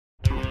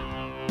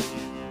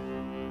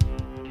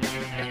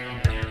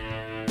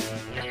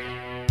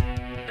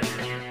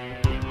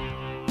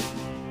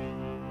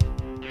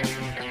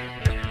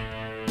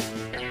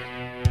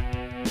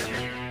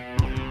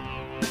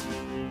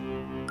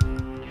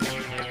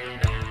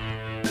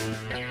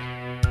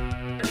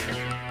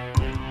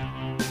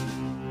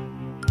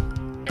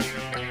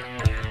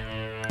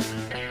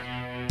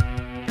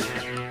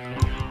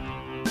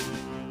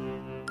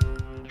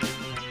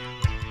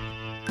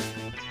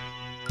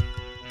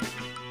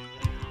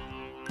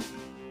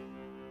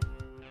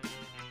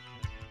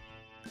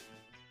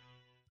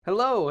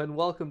Hello and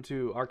welcome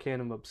to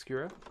Arcanum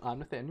Obscura. I'm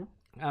Nathaniel.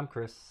 I'm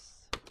Chris.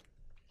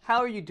 How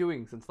are you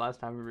doing since last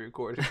time we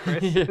recorded,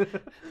 Chris?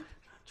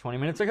 20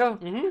 minutes ago?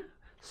 Mm-hmm.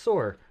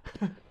 Sore.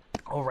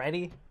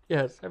 Already?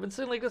 Yes. I've been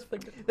sitting like this for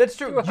That's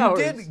true. 2 You hours.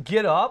 did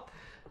get up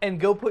and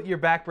go put your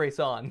back brace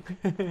on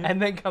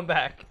and then come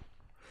back.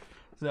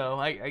 So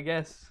I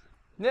guess,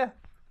 yeah.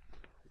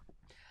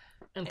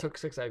 And took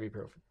 6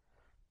 ibuprofen.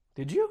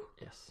 Did you?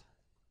 Yes.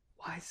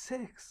 Why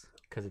 6?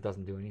 Because it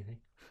doesn't do anything.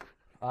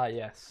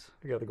 Yes.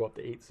 We got to go up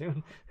to 8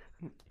 soon.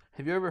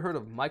 Have you ever heard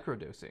of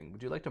microdosing?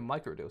 Would you like to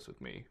microdose with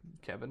me,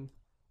 Kevin?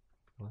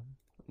 What?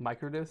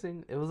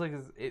 Microdosing? It was like,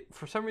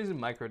 for some reason,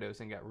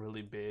 microdosing got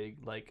really big,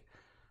 like,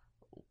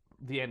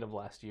 the end of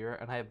last year,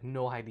 and I have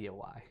no idea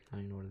why. I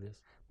don't even know what it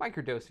is.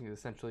 Microdosing is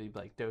essentially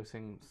like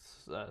dosing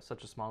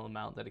such a small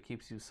amount that it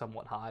keeps you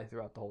somewhat high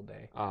throughout the whole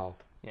day. Oh.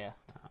 Yeah.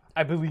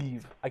 I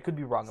believe. I could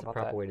be wrong It's about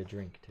the proper that. way to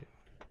drink, too.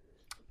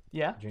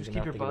 Yeah? Drink Just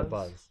keep your enough to get a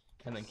buzz, buzz.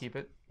 and then keep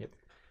it? Yep.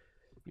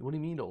 What do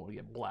you mean you don't want to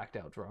get blacked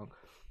out drunk?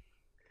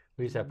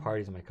 We used to have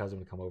parties and my cousin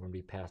would come over and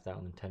be passed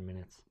out in 10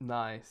 minutes.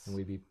 Nice. And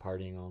we'd be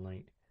partying all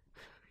night.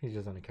 He's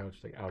just on the couch,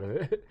 like, out of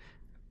it.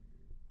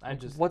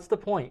 What's the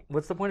point?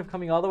 What's the point of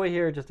coming all the way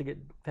here just to get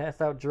passed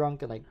out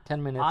drunk in like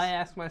 10 minutes? I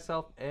ask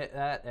myself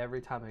that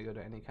every time I go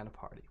to any kind of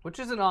party, which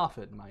isn't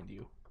often, mind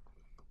you.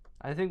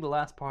 I think the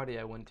last party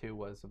I went to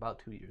was about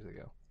 2 years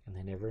ago. And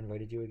they never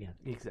invited you again.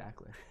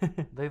 Exactly.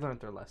 They learned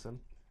their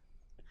lesson.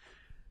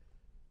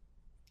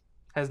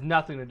 Has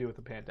nothing to do with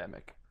the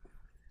pandemic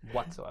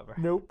whatsoever.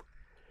 Nope.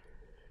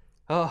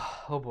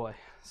 Oh boy.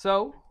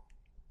 So,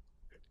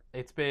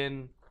 it's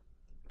been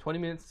 20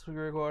 minutes since we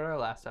recorded our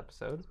last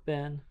episode.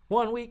 Been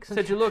 1 week since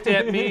Since you looked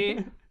at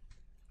me,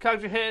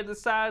 cocked your head to the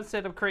side,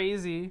 said I'm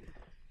crazy.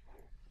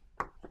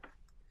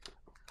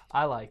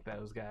 I like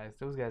those guys.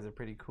 Those guys are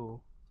pretty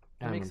cool.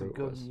 They make some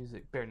good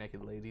music. Bare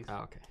Naked Ladies.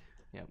 Oh, okay.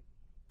 Yep.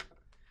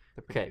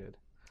 They're pretty good.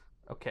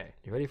 Okay.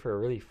 You ready for a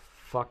really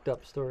fucked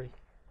up story?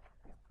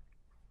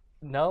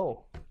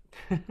 No.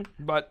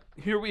 But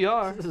here we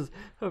are. This is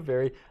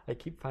I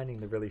keep finding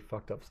the really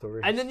fucked up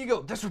stories. And then you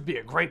go, this would be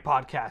a great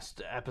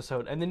podcast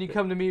episode. And then you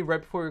come to me right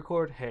before we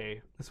record,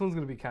 hey, this one's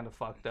going to be kind of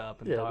fucked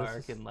up and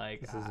dark and like...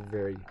 This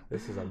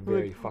is a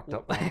very fucked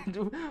up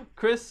one.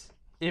 Chris,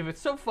 if it's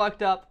so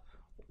fucked up,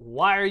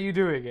 why are you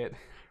doing it?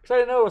 Because I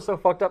didn't know it was so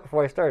fucked up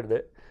before I started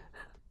it.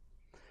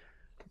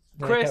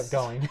 Then Chris, I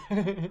kept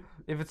going.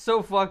 If it's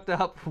so fucked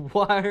up,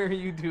 why are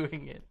you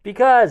doing it?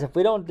 Because if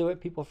we don't do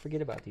it, people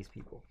forget about these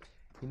people.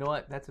 You know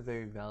what? That's a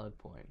very valid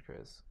point,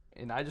 Chris.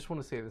 And I just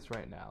want to say this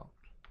right now.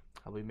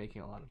 I'll be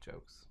making a lot of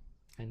jokes.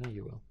 I know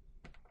you will.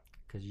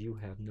 Because you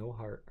have no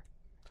heart.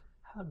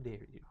 How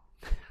dare you?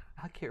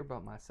 I care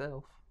about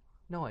myself.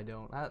 No, I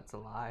don't. That's a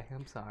lie.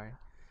 I'm sorry.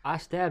 I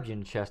stabbed you in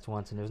the chest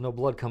once and there's no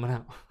blood coming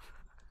out.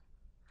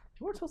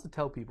 You weren't supposed to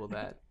tell people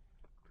that.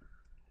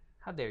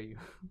 How dare you?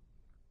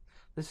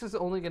 This is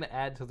only going to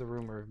add to the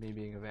rumor of me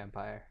being a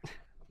vampire.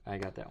 I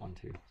got that one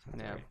too. So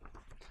yeah.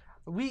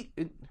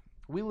 Right.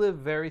 We live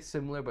very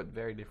similar but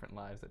very different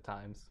lives at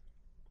times.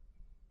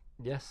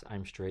 Yes,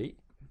 I'm straight.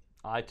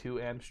 I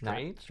too am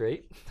straight. Not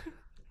straight.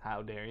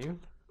 How dare you?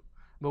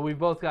 But we've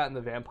both gotten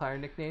the vampire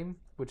nickname,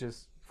 which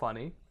is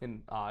funny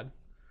and odd.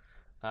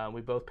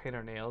 We both paint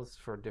our nails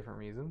for different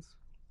reasons.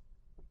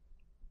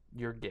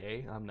 You're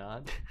gay. I'm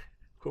not.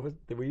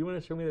 Were you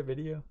want to show me the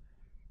video?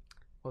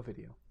 What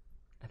video?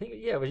 I think,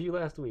 yeah, it was you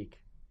last week.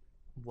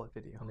 What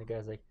video? And the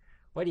guy's like,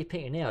 why do you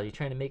paint your nails? You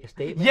trying to make a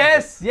statement?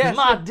 Yes, yes.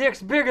 My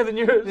dick's bigger than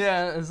yours.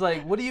 Yeah, it's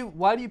like,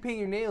 why do you paint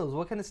your nails?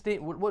 What kind of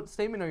what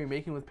statement are you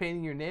making with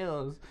painting your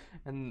nails?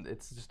 And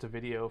it's just a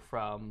video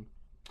from,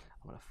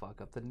 I'm gonna fuck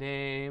up the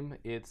name.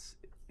 It's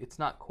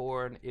not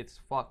Korn. It's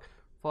fuck.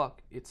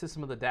 It's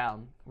System of the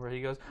Down, where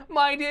he goes,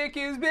 my dick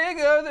is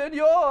bigger than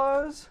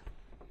yours.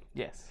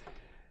 Yes,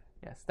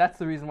 that's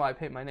the reason why I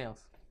paint my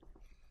nails.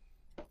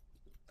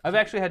 I've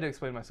actually had to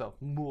explain myself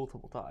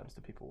multiple times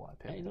to people why I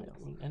paint my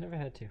nails. I never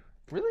had to.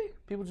 Really?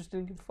 People just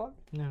didn't give a fuck?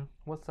 No.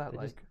 What's that They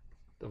like? just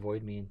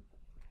avoid me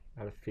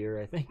out of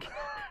fear, I think.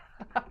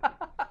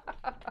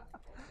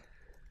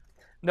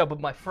 No, but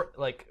I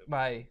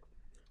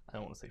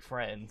don't want to say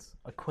friends,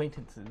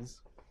 acquaintances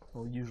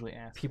will usually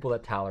ask. People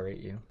that tolerate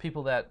you.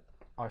 People that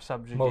are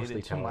subjugated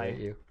Mostly to tolerate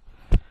you.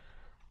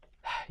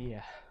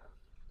 Yeah.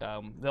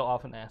 They'll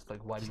often ask,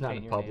 like, why do you It's not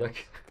paint in your public.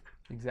 nails?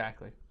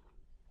 Exactly.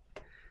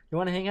 You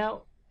want to hang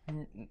out?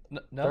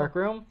 No. Dark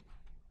room?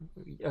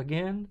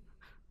 Again?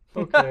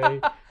 Okay.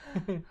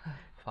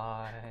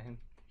 Fine.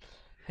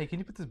 Hey, can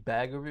you put this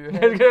bag over your I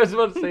head? was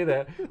about to say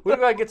that. What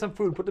if I get some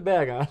food? Put the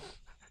bag on.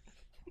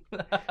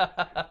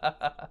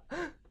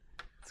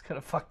 It's kind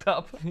of fucked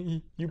up.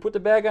 You put the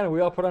bag on and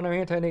we all put on our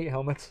anti-Nate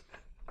helmets.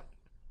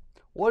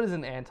 What is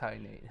an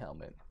anti-Nate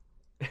helmet?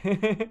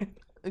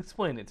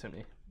 Explain it to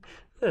me.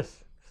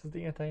 This is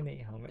the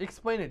anti-Nate helmet.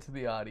 Explain it to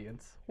the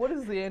audience. What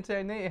is the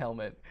anti-Nate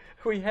helmet?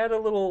 We had a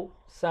little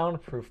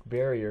soundproof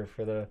barrier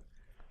for the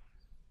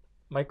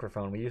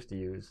microphone we used to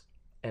use,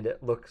 and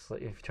it looks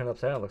like, if you turn it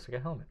upside down, it looks like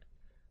a helmet.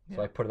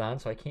 So I put it on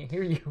so I can't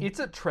hear you.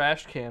 It's a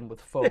trash can with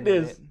foam It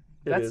in is. it.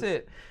 That's is.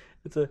 it.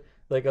 It's a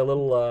like a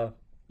little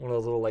one of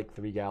those little like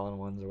 3-gallon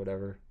ones or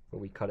whatever, but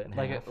we cut it in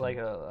half.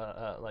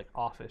 Like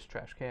office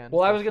trash can.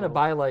 Well, I was gonna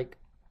buy like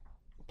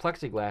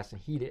plexiglass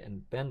and heat it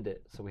and bend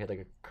it, so we had like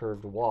a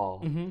curved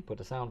wall, put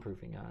the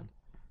soundproofing on.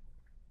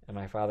 And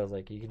my father's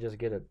like, you can just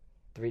get a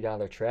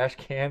 $3 trash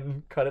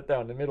can, cut it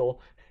down the middle,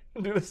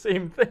 and do the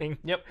same thing.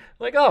 Yep.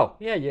 Like, oh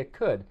yeah, you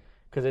could,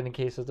 because it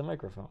encases the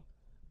microphone.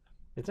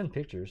 It's in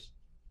pictures.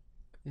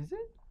 Is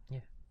it? Yeah.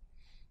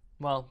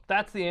 Well,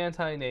 that's the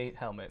anti-Nate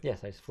helmet.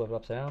 Yes, I just flip it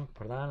upside down,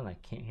 put it on, and I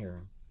can't hear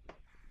him.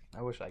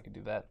 I wish I could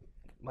do that.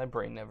 My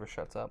brain never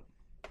shuts up.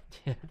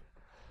 Yeah.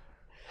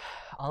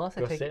 Unless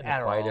I Go take sit in Adderall.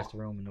 the quietest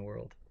room in the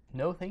world.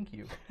 No, thank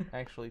you.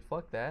 Actually,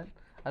 fuck that.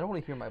 I don't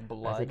want to hear my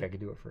blood. I think I could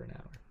do it for an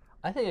hour.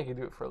 I think I could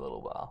do it for a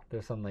little while.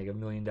 There's something like $1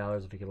 million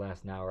if it could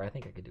last an hour. I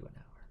think I could do an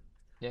hour.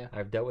 Yeah.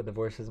 I've dealt with the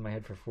voices in my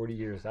head for 40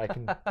 years. I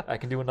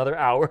can do another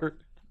hour.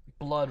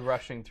 Blood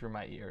rushing through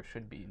my ears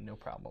should be no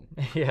problem.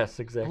 Yes,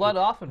 exactly. Blood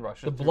often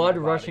rushes The through blood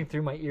my rushing body.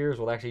 through my ears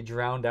will actually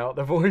drown out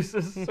the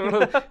voices.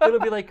 So it'll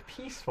be like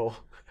peaceful.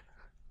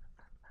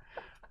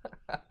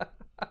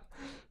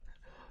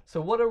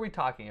 So what are we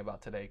talking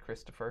about today,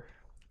 Christopher?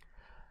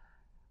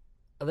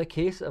 The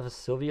case of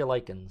Sylvia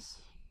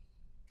Likens.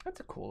 That's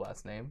a cool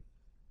last name.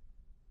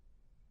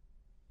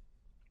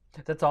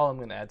 That's all I'm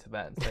going to add to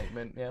that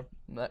statement. Yeah,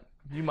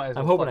 you might as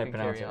well. I'm hoping I fucking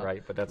pronounce carry it on.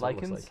 right, but that's what it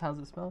Likens. looks like. How's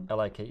it spelled?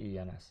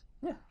 Likens.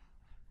 Yeah,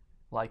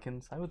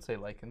 Likens. I would say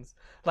Likens.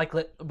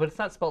 But it's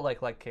not spelled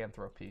like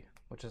lycanthropy,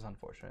 which is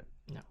unfortunate.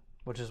 No.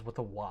 Which is with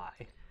a Y.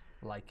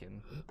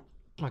 Lichen.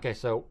 Okay,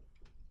 so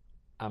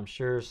I'm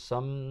sure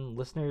some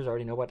listeners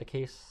already know about the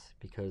case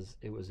because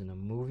it was in a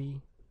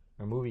movie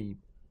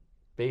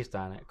based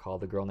on it called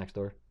The Girl Next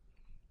Door.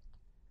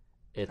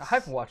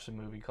 I've watched a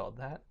movie called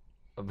that.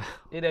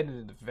 It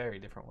ended in a very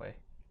different way.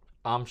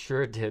 I'm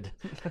sure it did.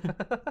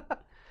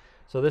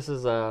 So this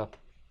is a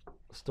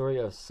story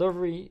of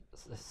Sylvia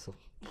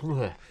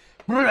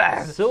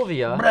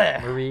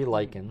Marie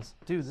Likens.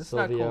 Dude, this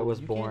Sylvia is not cool.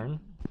 was born.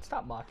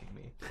 Stop mocking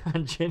me.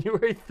 On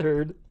January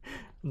 3rd,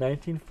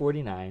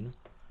 1949,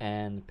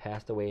 and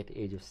passed away at the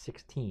age of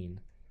 16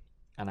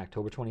 on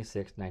October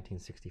 26,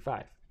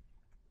 1965.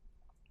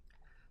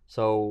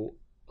 So,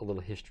 a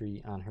little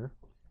history on her.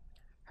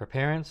 Her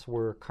parents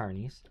were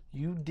carnies.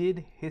 You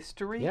did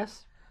history?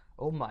 Yes.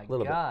 Oh my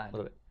little God. A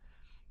little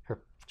bit.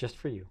 Just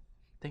for you.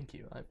 Thank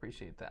you. I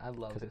appreciate that. I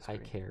love history. Because I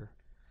care.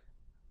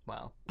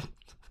 Wow.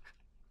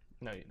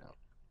 No, you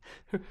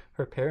don't.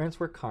 Her parents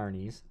were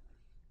carnies.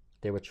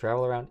 They would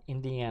travel around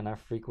Indiana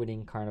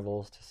frequenting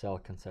carnivals to sell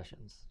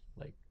concessions,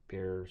 like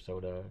beer,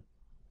 soda,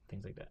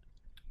 things like that.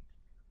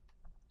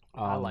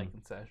 I like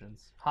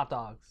concessions. Hot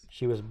dogs.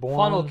 She was born...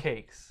 Funnel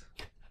cakes.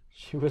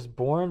 She was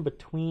born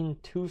between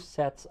two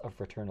sets of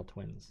fraternal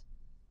twins.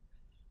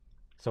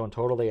 So in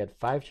total, they had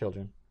 5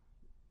 children.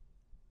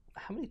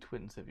 How many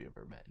twins have you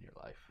ever met in your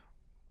life?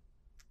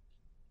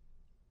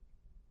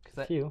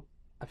 A few.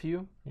 A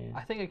few? Yeah.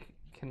 I think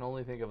I can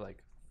only think of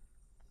like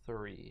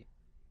 3.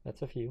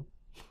 That's a few.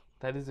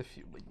 That is a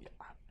few.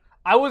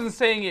 I wasn't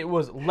saying it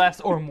was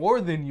less or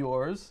more than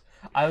yours.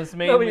 I was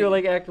mainly... No, but you were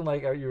like acting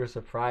like you were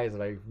surprised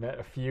that I met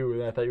a few,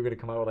 and I thought you were going to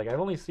come out with like, I've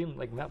only seen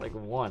met like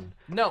 1.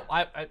 No,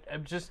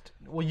 I'm just...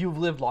 Well, you've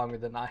lived longer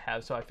than I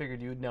have, so I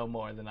figured you'd know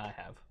more than I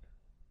have.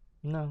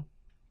 No.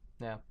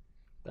 Yeah.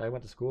 I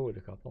went to school with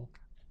a couple.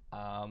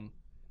 Um...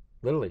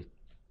 Literally,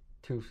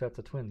 2 sets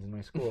of twins in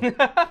my school.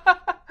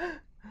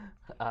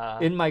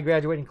 In my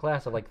graduating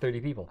class of like 30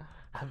 people.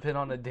 I've been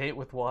on a date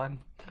with one.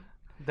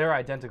 They're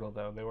identical,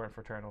 though. They weren't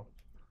fraternal.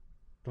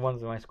 The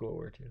ones in my school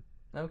were too.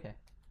 Okay.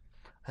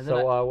 And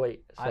So,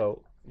 wait.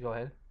 So, go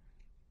ahead.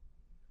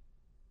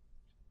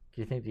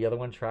 Do you think the other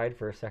one tried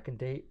for a second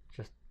date?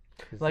 Just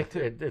like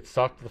it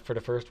sucked for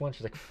the first one.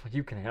 She's like,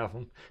 you can have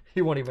him.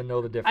 He won't even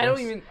know the difference. I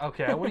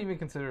wouldn't even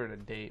consider it a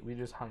date. We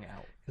just hung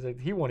out. He's like,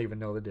 he won't even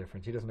know the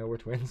difference. He doesn't know we're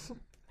twins.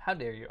 How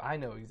dare you? I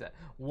know exactly.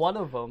 One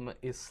of them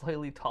is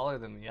slightly taller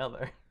than the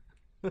other.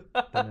 Then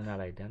they're not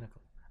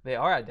identical. They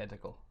are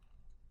identical.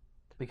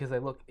 Because they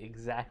look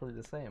exactly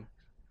the same.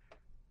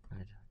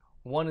 Identical.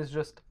 One is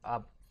just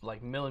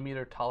like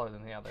millimeter taller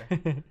than the other.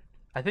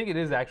 I think it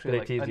is actually Did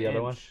like they tease an the other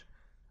inch.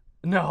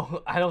 one?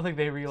 No, I don't think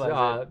they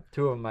realized it.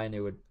 2 of them I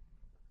knew would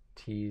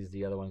tease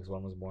the other one because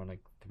one was born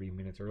like 3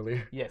 minutes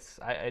earlier. Yes,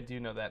 I do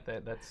know that.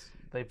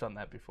 They've done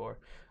that before.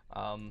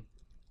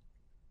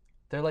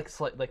 They're like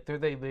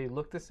they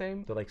look the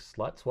same. They're like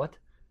sluts. What?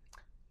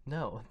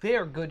 No, they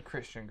are good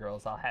Christian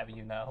girls. I'll have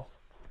you know.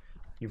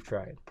 You've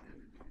tried.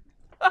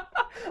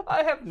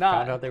 I have not.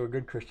 Found out they were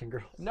good Christian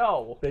girls.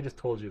 No, They just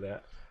told you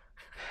that.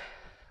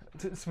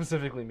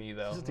 specifically me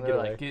though. Just to They're get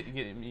like away.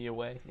 get me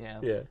away. Yeah.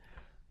 Yeah.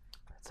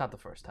 It's not the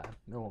first time.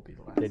 It won't be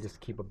the last. They just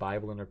keep a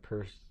Bible in their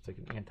purse. It's like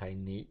an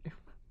anti-neat.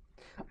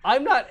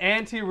 I'm not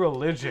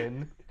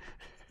anti-religion.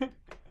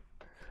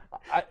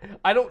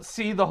 I don't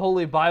see the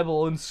Holy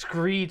Bible and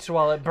screech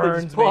while it They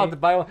burns just pull me. out the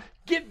Bible.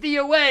 Get thee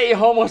away,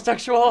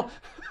 homosexual!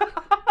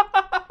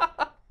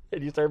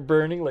 And you start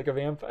burning like a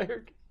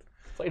vampire.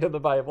 Sight of the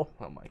Bible.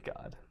 Oh my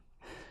God.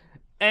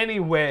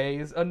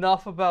 Anyways,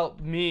 enough about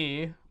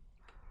me.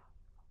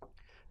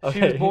 She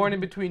was born in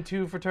between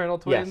two fraternal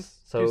twins? Yes.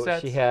 Two So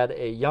sets? she had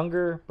a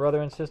younger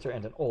brother and sister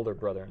and an older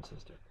brother and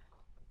sister.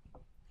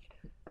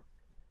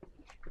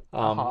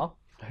 Her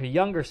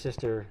younger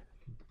sister,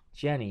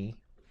 Jenny,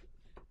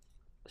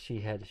 she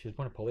was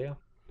born with polio.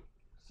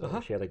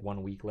 So she had like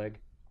 1 weak leg.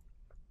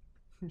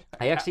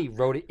 I actually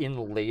wrote it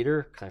in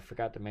later because I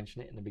forgot to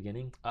mention it in the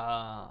beginning.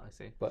 I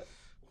see. But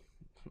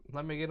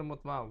let me get him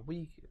with my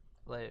weak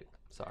leg.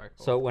 Sorry.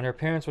 So when her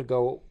parents would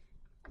go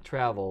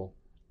travel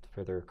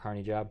for their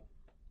carny job,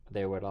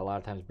 they would a lot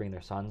of times bring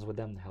their sons with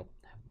them to have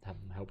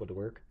them help with the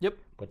work. Yep.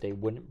 But they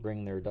wouldn't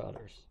bring their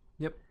daughters.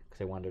 Yep. Because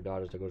they wanted their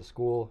daughters to go to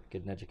school,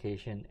 get an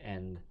education,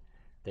 and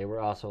they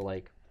were also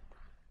like,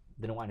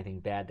 they didn't want anything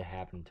bad to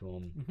happen to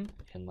them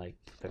in like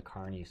the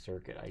carny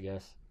circuit, I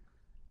guess.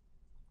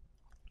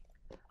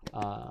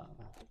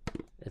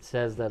 It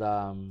says that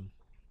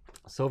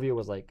Sylvia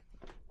was like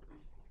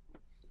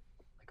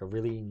a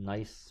really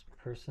nice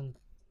person.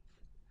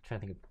 I'm trying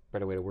to think of a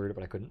better way to word it,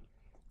 but I couldn't.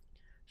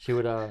 She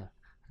would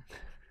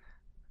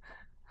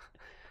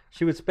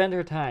spend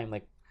her time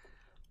like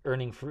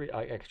earning free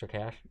extra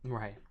cash.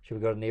 Right. She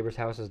would go to neighbors'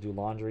 houses, do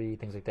laundry,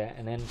 things like that,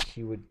 and then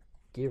she would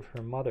give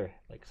her mother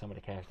like some of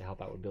the cash to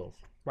help out with bills.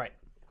 Right.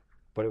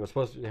 But it was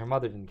supposed to. Her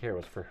mother didn't care. It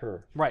was for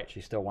her. Right.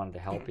 She still wanted to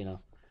help, you know.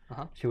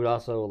 Uh-huh. She would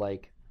also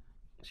like.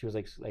 She was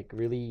like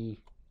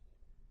really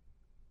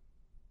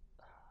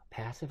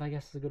passive, I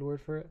guess is a good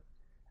word for it.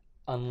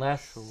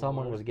 Unless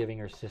someone was giving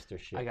her sister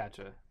shit. I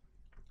gotcha.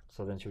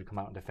 So then she would come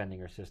out and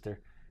defending her sister.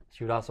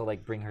 She would also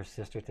like bring her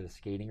sister to the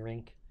skating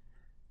rink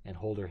and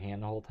hold her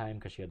hand the whole time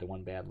because she had the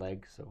one bad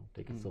leg, so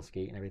they could still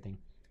skate and everything.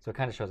 So it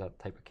kind of shows what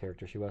type of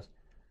character she was.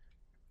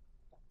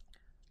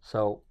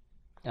 So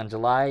on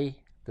July,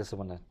 this is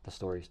when the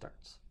story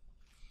starts.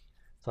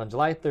 So on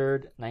July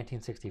 3rd,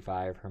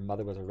 1965, her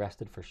mother was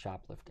arrested for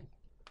shoplifting.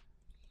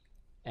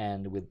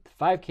 And with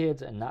 5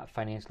 kids and not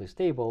financially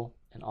stable,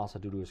 and also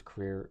due to his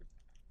career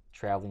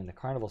traveling the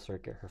carnival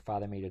circuit, her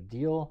father made a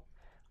deal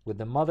with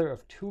the mother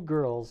of 2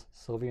 girls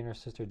Sylvia and her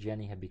sister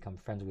Jenny had become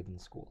friends with in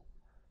school.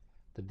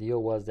 The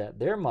deal was that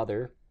their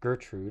mother,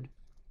 Gertrude,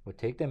 would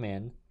take them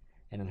in,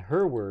 and in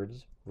her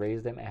words,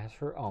 raise them as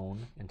her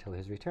own until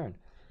his return.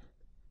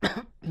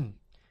 And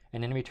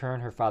in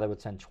return, her father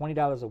would send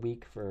 $20 a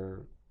week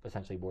for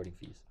essentially boarding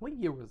fees. What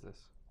year was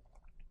this?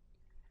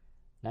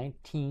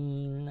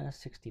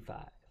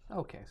 1965.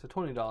 Okay, so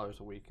 $20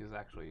 a week is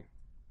actually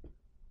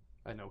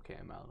an okay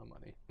amount of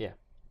money. Yeah,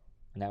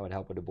 and that would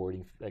help with the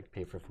boarding, like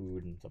pay for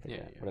food and stuff like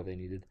that, whatever they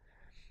needed.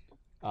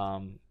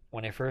 When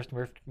they first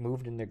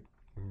moved in the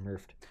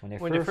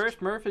when they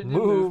first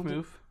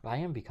moved, I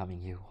am becoming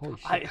you. Holy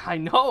shit! I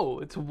know,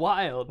 it's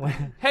wild.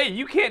 Hey,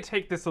 you can't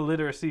take this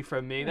illiteracy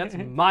from me. That's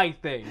my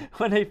thing.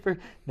 When they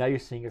first, now you're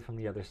seeing it from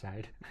the other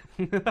side.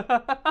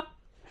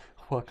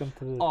 Welcome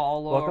to the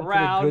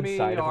around me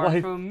side of are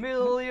life.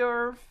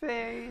 Familiar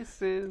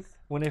faces.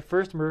 When they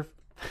first moved.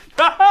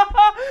 How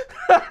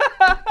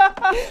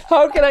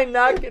can I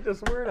not get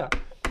this word out?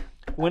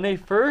 When they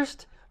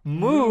first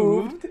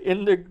moved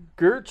into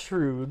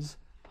Gertrude's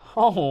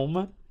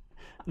home,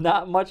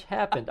 not much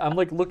happened. I'm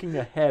like looking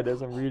ahead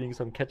as I'm reading,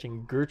 so I'm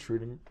catching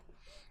Gertrude.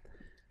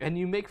 And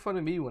you make fun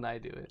of me when I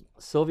do it.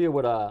 Sylvia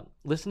would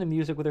listen to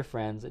music with her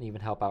friends and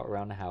even help out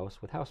around the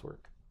house with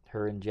housework.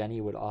 Her and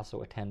Jenny would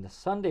also attend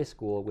Sunday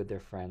school with their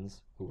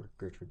friends, who were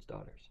Gertrude's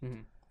daughters.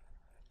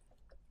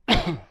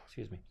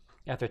 Excuse me.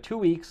 After 2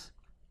 weeks,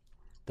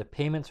 the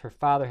payments her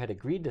father had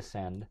agreed to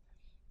send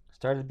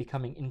started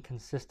becoming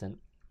inconsistent,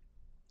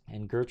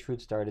 and Gertrude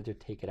started to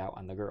take it out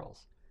on the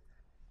girls.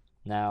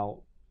 Now,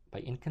 by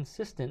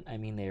inconsistent, I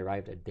mean they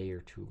arrived a day or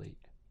 2 late.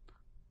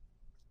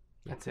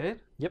 That's it?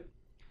 Yep.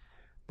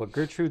 But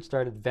Gertrude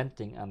started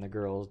venting on the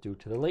girls due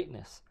to the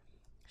lateness.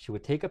 She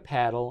would take a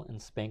paddle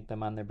and spank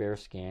them on their bare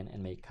skin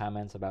and make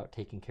comments about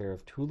taking care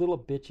of 2 little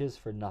bitches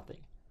for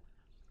nothing.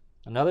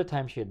 Another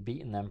time she had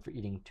beaten them for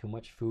eating too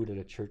much food at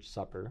a church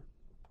supper.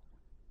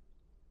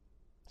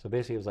 So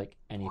basically it was like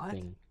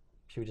anything. What?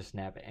 She would just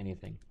snap at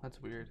anything.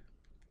 That's weird.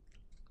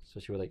 So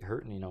she would like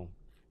hurt,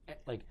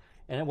 like,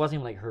 and it wasn't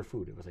even like her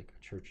food. It was like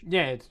a church.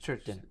 Yeah, it's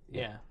church dinner.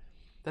 Yeah.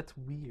 That's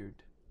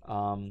weird.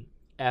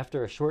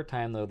 After a short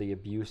time, though, the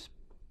abuse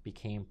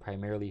became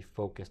primarily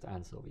focused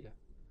on Sylvia.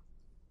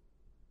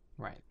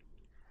 Right.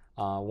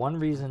 One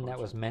reason that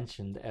was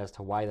mentioned as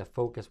to why the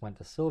focus went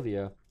to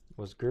Sylvia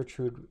was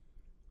Gertrude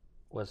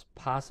was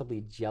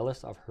possibly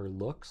jealous of her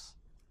looks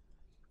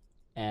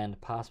and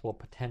possible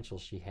potential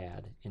she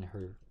had in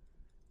her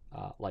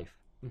life.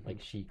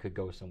 Like she could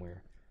go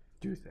somewhere.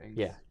 Do things.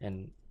 Yeah,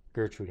 and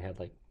Gertrude had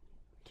like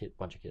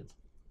bunch of kids.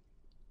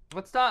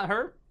 It's not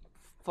her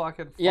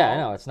fucking fault. Yeah, I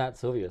know. It's not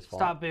Sylvia's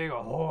fault. Stop being a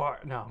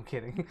whore. No, I'm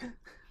kidding.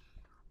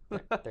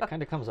 That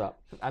kind of comes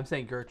up. I'm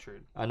saying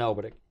Gertrude. I know,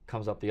 but it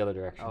comes up the other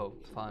direction. Oh,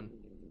 fun.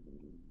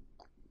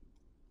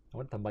 I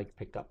wonder if the mic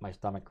picked up my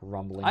stomach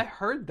rumbling. I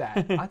heard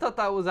that. I thought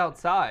that was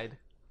outside.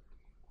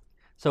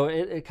 So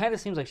it kind of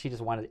seems like she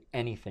just wanted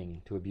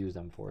anything to abuse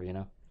them for, you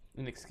know?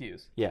 An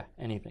excuse. Yeah,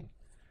 anything.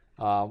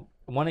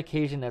 One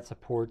occasion that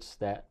supports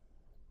that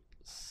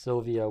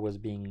Sylvia was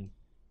being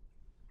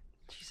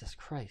Jesus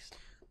Christ.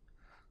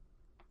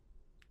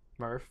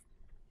 Murph.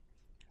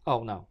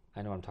 Oh, no.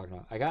 I know what I'm talking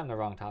about. I got in the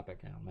wrong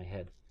topic now in my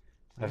head.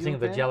 I was you thinking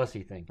of the okay?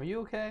 jealousy thing. Are you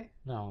okay?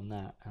 No, I'm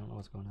not. I don't know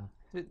what's going on.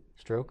 It-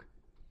 Stroke?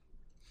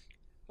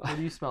 What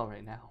do you smell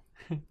right now?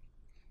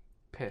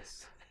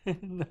 Piss.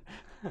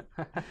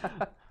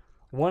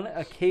 One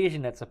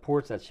occasion that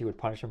supports that she would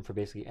punish him for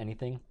basically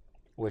anything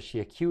was she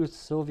accused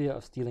Sylvia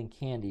of stealing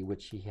candy,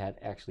 which she had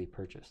actually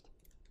purchased.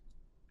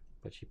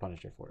 But she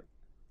punished her for it.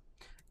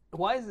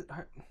 Why is it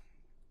hard?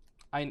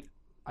 I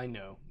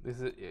know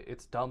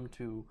it's dumb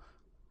to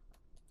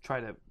try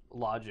to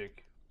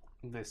logic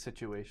this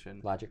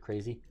situation. Logic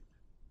crazy?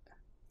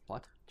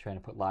 What? Trying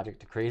to put logic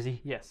to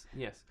crazy? Yes.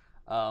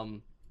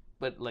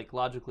 But like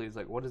logically, it's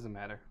like, what does it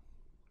matter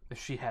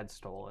if she had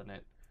stolen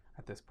it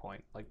at this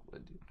point? Like,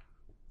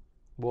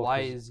 Well, why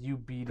is you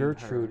beating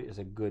Gertrude her? is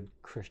a good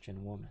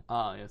Christian woman.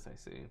 Ah, yes, I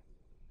see.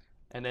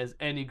 And as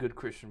any good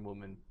Christian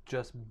woman,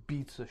 just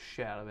beats the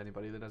shit out of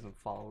anybody that doesn't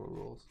follow the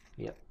rules.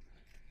 Yep.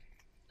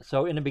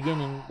 So in the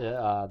beginning,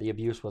 the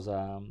abuse was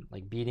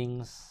like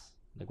beatings,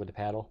 like with the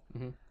paddle,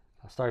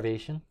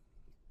 starvation.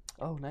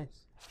 Oh,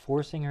 nice.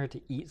 Forcing her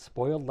to eat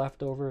spoiled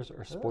leftovers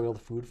or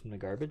spoiled food from the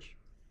garbage.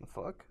 The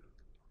fuck?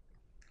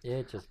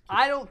 It just.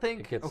 I don't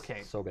think. It gets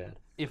Okay. so bad.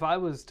 If I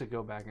was to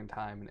go back in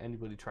time and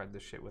anybody tried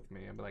this shit with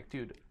me, I'd be like,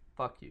 dude,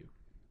 fuck you.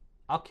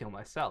 I'll kill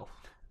myself.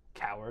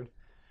 Coward.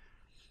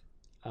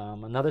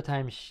 Another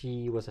time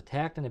she was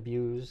attacked and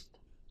abused.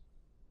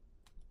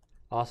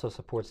 Also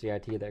supports the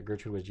idea that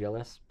Gertrude was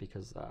jealous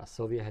because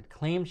Sylvia had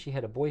claimed she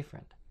had a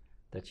boyfriend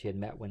that she had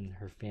met when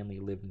her family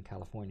lived in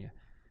California.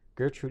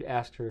 Gertrude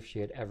asked her if she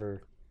had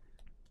ever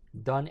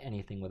done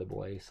anything with a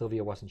boy.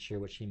 Sylvia wasn't sure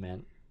what she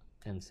meant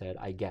and said,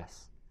 I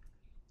guess.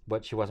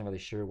 But she wasn't really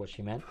sure what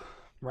she meant.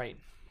 Right.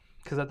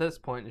 Because at this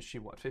point, is she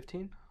what,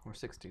 15 or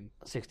 16?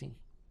 16.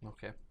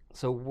 Okay.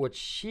 So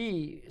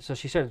she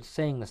started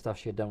saying the stuff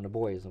she had done with the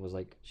boys. It was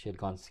like she had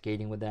gone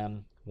skating with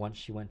them. Once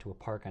she went to a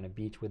park on a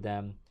beach with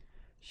them.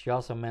 She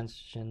also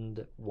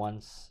mentioned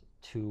once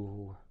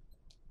to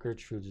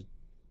Gertrude's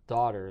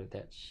daughter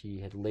that she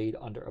had laid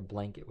under a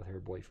blanket with her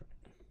boyfriend.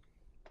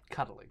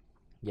 Cuddling.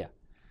 Yeah.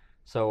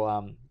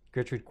 So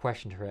Gertrude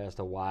questioned her as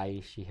to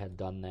why she had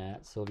done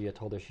that. Sylvia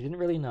told her she didn't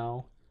really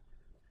know.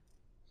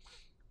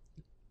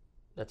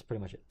 That's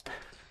pretty much it.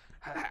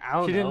 I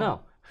don't know. She didn't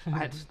know.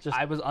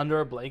 I was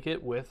under a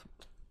blanket with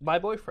my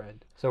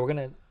boyfriend. So we're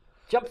going to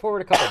jump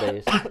forward a couple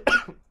days.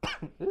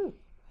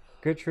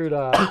 Gertrude,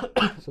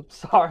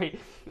 Sorry.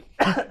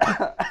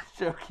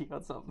 Choking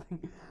on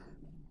something.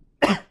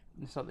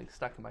 There's something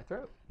stuck in my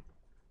throat.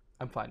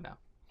 I'm fine now.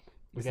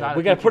 we got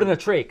to put in a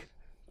trach.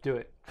 Do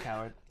it,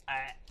 coward.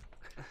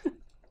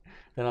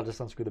 Then I'll just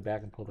unscrew the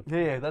back and pull the...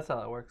 Yeah, that's how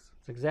that works.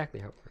 That's exactly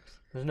how it works.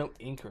 There's no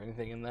ink or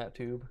anything in that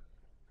tube.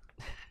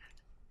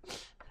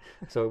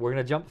 So we're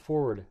going to jump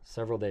forward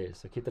several days.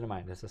 So keep that in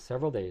mind. This is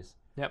several days.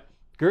 Yep.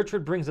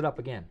 Gertrude brings it up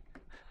again.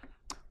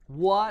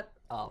 What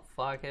a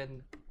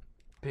fucking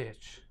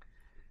bitch.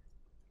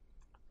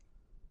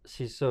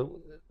 She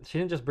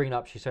didn't just bring it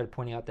up. She started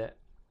pointing out that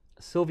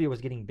Sylvia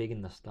was getting big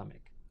in the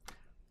stomach.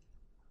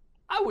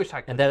 I wish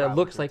I could. And that it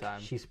looks like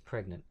she's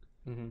pregnant.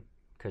 Mm-hmm.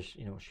 Because,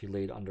 she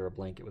laid under a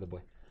blanket with a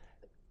boy.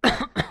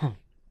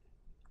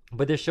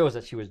 But this shows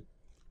that she was...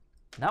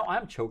 Now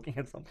I'm choking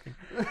at something.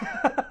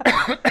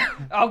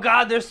 Oh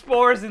God, there's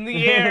spores in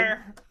the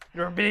air.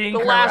 You're being The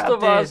corrupted. Last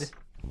of Us.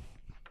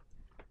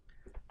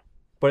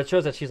 But it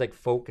shows that she's like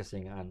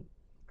focusing on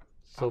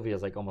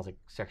Sylvia's like almost like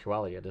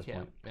sexuality at this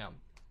point. Yeah.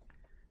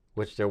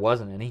 Which there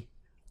wasn't any.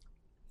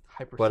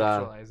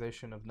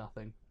 Hypersexualization of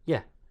nothing.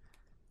 Yeah.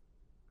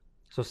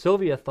 So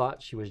Sylvia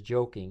thought she was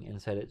joking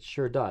and said it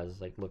sure does.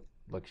 Like,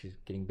 look, she's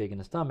getting big in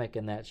the stomach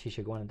and that she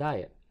should go on a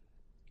diet.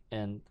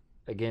 And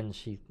again,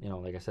 she,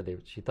 like I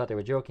said, she thought they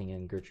were joking,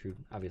 and Gertrude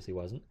obviously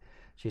wasn't.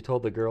 She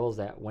told the girls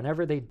that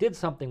whenever they did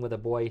something with a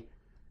boy,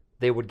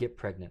 they would get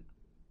pregnant.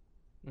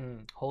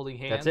 Holding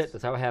hands. That's it.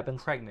 That's how it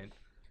happens. Pregnant.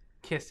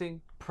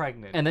 Kissing.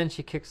 Pregnant. And then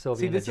she kicks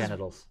Sylvia in the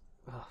genitals.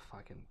 Oh,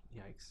 fucking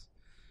yikes!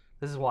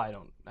 This is why I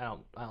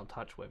don't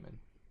touch women.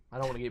 I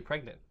don't want to get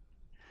pregnant.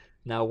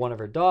 Now, one of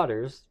her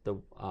daughters,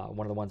 one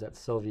of the ones that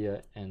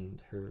Sylvia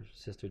and her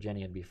sister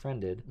Jenny had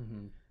befriended,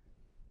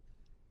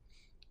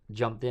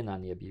 jumped in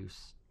on the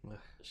abuse. Ugh.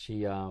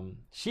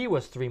 She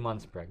was 3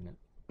 months pregnant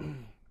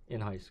in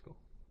high school.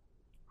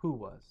 Who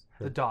was?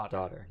 Her The daughter.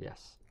 Daughter,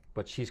 yes.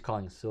 But she's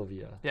calling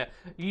Sylvia. Yeah,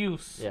 you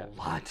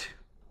slut.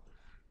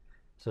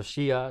 So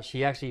she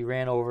actually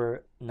ran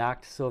over,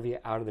 knocked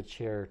Sylvia out of the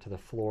chair to the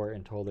floor,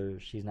 and told her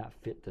she's not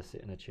fit to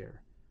sit in a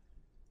chair.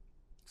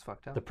 It's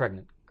fucked up. The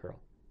pregnant girl.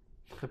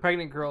 The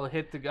pregnant girl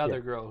hit the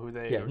other girl who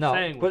they were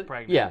saying was but,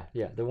 pregnant.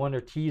 Yeah. The one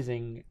they're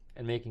teasing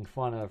and making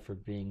fun of for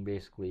being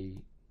basically...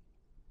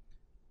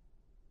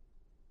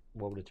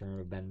 What would the term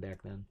have been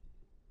back then?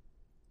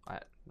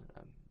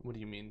 What do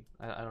you mean?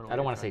 I don't know. I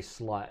don't want to say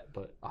slut,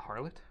 but... A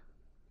harlot?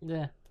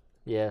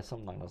 Yeah,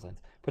 something along those lines.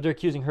 But they're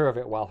accusing her of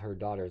it while her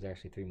daughter is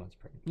actually 3 months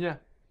pregnant. Yeah.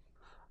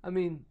 I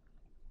mean,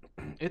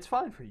 it's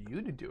fine for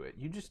you to do it.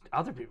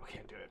 Other people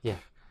can't do it. Yeah.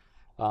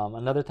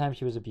 Another time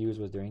she was abused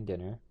was during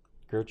dinner.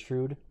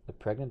 Gertrude, the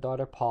pregnant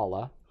daughter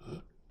Paula,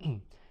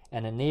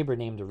 and a neighbor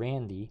named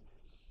Randy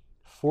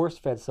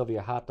force-fed Sylvia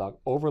a hot dog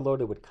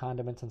overloaded with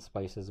condiments and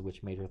spices,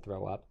 which made her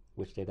throw up,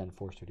 which they then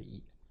forced her to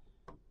eat.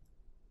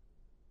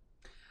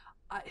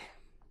 I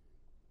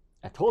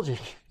told you.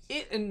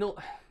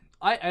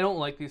 I don't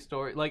like these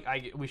stories. Like,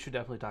 we should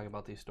definitely talk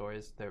about these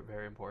stories. They're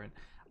very important.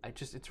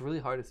 It's really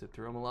hard to sit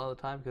through them a lot of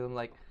the time because I'm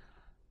like,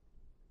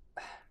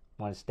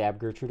 Want to stab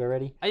Gertrude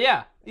already?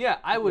 yeah,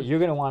 I would. You're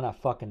gonna want to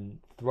fucking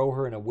throw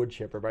her in a wood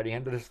chipper by the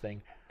end of this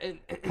thing.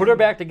 Put her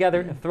back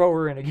together and throw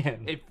her in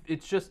again.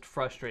 It's just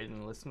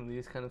frustrating to listen to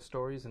these kind of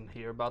stories and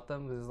hear about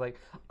them. Because it's like,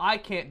 I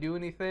can't do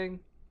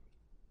anything,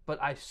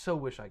 but I so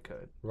wish I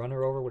could. Run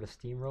her over with a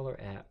steamroller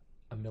at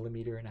 1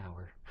 millimeter an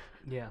hour.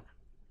 Yeah.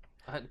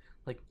 I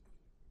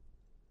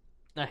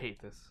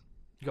hate this.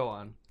 Go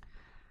on.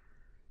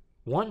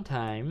 One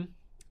time,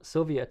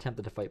 Sylvia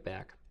attempted to fight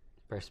back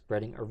by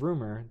spreading a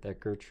rumor that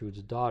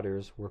Gertrude's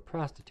daughters were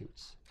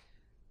prostitutes.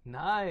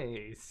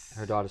 Nice.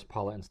 Her daughters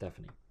Paula and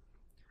Stephanie.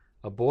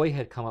 A boy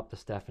had come up to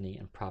Stephanie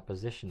and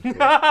propositioned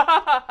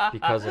her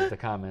because of the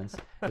comments.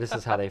 This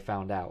is how they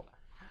found out.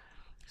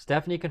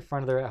 Stephanie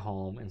confronted her at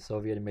home, and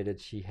Sylvia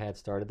admitted she had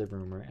started the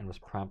rumor and was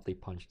promptly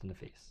punched in the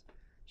face.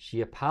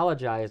 She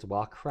apologized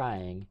while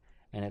crying,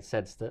 and it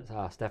said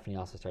Stephanie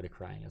also started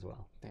crying as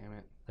well. Damn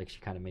it. Like she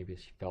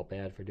felt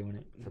bad for doing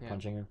it, for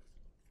punching her.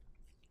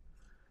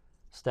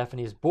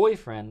 Stephanie's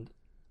boyfriend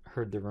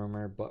heard the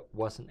rumor but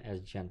wasn't as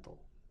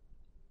gentle.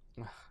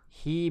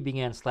 He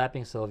began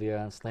slapping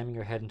Sylvia and slamming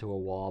her head into a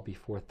wall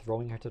before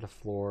throwing her to the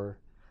floor,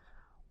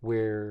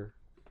 where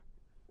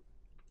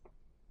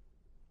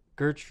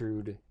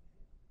Gertrude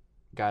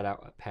got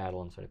out a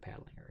paddle and started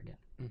paddling her again.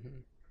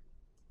 Mm-hmm.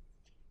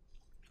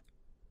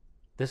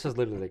 This is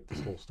literally like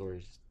this whole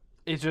story.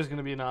 It's just going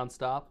to be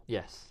nonstop?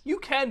 Yes. You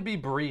can be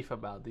brief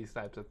about these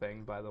types of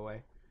things, by the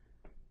way.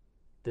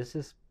 This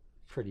is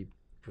pretty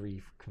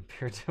brief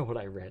compared to what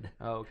I read.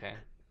 Oh, okay.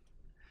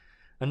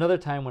 Another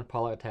time when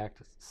Paula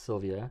attacked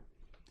Sylvia,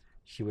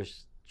 she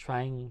was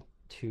trying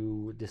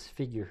to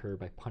disfigure her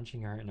by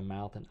punching her in the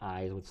mouth and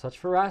eyes with such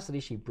ferocity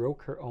she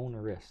broke her own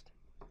wrist.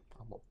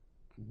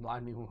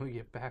 Remind me when we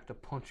get back to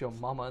punch your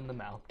mama in the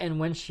mouth. And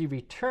when she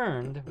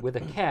returned with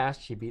a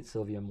cast, she beat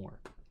Sylvia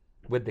more.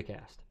 With the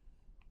cast.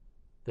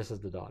 This is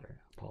the daughter,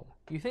 Paula.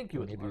 You think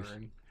you would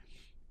learn.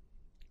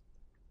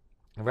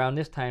 Around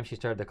this time, she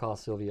started to call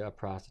Sylvia a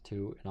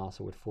prostitute and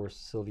also would force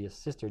Sylvia's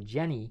sister,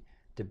 Jenny,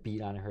 to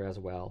beat on her as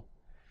well.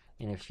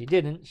 And if she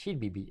didn't,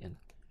 she'd be beaten.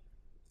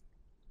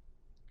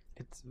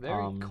 It's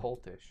very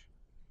cultish.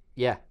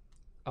 Yeah.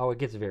 Oh, it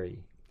gets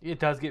very... It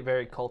does get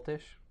very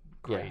cultish.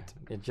 Great.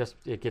 Yeah,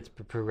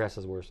 it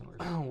progresses worse and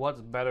worse.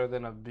 What's better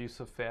than an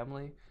abusive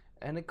family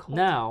and a cult?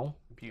 Now,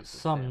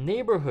 some family.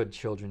 Neighborhood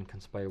children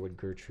conspire with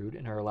Gertrude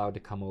and are allowed to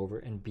come over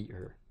and beat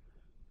her.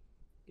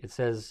 It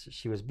says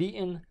she was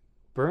beaten,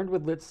 burned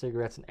with lit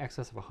cigarettes in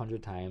excess of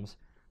 100 times.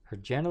 Her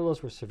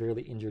genitals were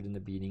severely injured in the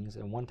beatings,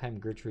 and one time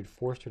Gertrude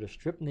forced her to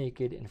strip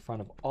naked in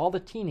front of all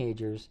the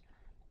teenagers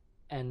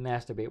and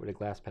masturbate with a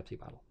glass Pepsi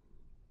bottle.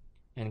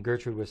 And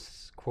Gertrude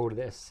was quoted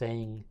as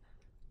saying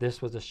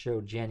this was to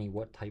show Jenny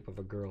what type of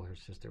a girl her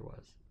sister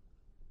was.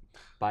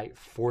 By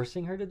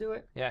forcing her to do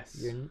it?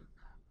 Yes.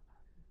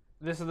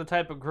 This is the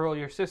type of girl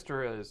your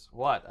sister is.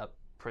 What? A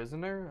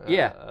prisoner?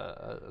 Yeah.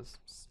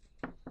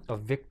 A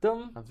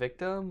victim? A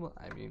victim?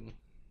 I mean...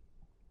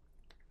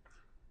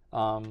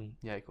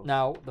 yeah, cool.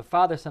 Now, the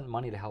father sent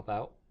money to help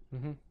out,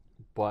 mm-hmm.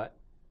 but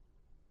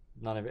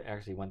none of it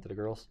actually went to the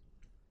girls.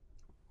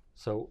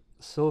 So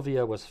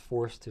Sylvia was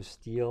forced to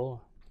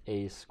steal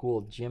a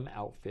school gym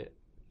outfit,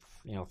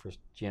 for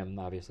gym,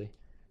 obviously,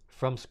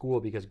 from school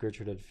because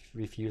Gertrude had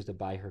refused to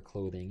buy her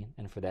clothing,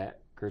 and for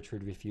that,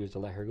 Gertrude refused to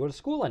let her go to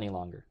school any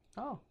longer.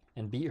 Oh.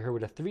 And beat her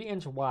with a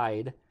 3-inch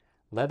wide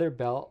leather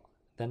belt,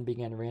 then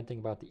began ranting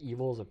about the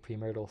evils of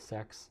premarital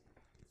sex.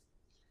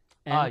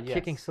 And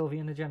kicking Sylvia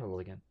in the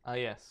genitals again.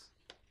 Yes.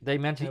 They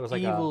mentioned it was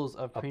like evils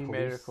of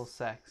premarital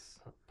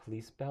sex. A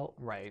police belt?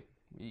 Right.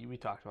 We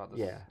talked about this.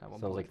 Yeah. So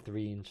it was like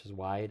 3 inches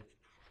wide.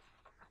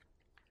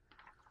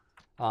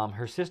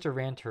 Her sister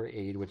ran to her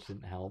aid, which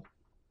didn't help.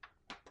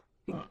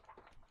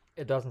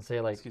 It doesn't say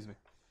Excuse me.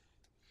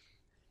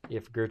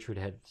 If Gertrude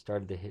had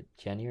started to hit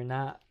Jenny or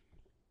not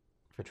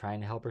for trying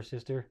to help her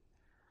sister.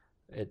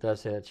 It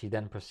does say that she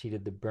then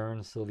proceeded to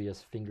burn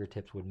Sylvia's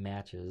fingertips with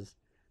matches.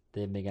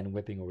 They began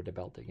whipping over the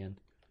belt again.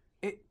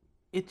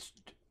 It's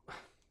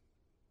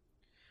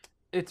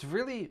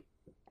really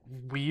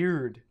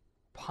weird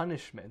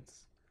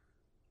punishments.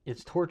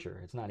 It's torture.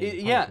 It's not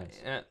even punishments.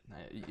 Yeah,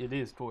 it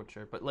is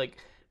torture. But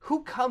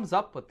who comes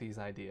up with these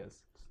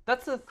ideas?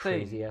 That's the thing.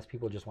 Crazy ass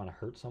people just want to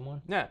hurt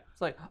someone. Yeah,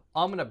 it's like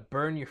I'm gonna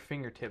burn your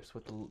fingertips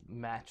with the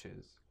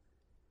matches.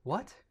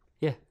 What?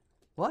 Yeah.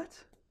 What?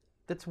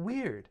 That's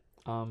weird.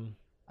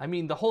 I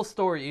mean, the whole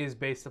story is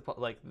based upon,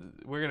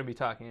 we're going to be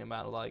talking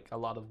about, a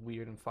lot of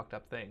weird and fucked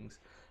up things.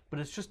 But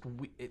it's just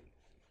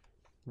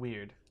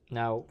weird.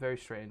 Now, very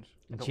strange.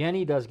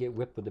 Jenny does get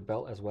whipped with the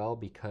belt as well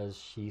because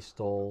she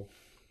stole...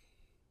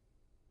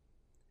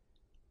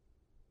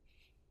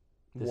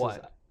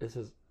 What? This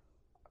is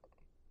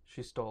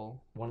She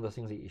stole. one of those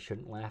things that you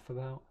shouldn't laugh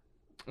about.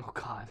 Oh,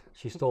 God.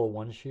 She stole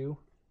one shoe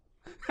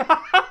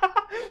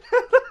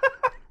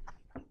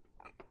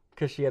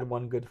because she had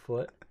one good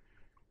foot.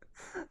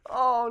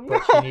 Oh, no.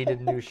 But she needed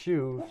new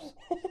shoes,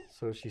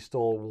 so she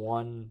stole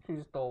one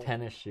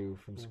tennis shoe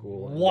from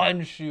school.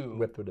 One shoe.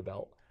 Whipped with a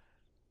belt.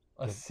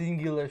 A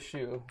singular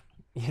shoe.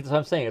 That's what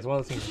I'm saying. It's one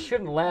of those things you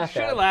shouldn't laugh at.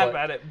 Shouldn't laugh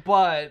at it,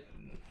 but...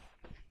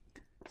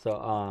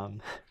 So,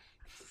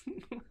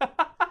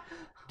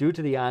 due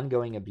to the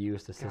ongoing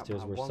abuse the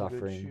sisters were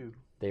suffering,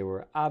 they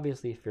were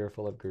obviously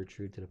fearful of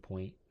Gertrude to the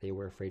point they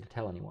were afraid to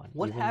tell anyone.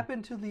 What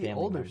happened to the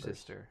older members.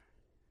 sister?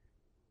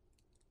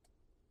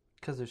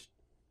 Because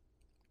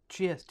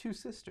she has two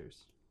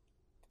sisters.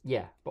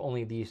 Yeah, but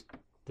only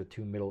the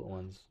two middle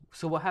ones.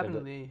 So what happened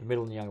to the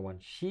middle and the younger one?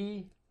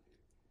 They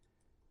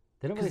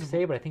don't really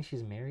say, but I think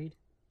she's married.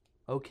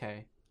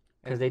 Okay.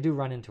 Because they do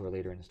run into her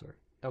later in the story.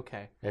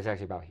 Okay. It's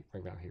actually right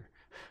about here.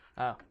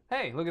 Oh,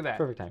 hey, look at that.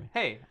 Perfect timing.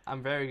 Hey,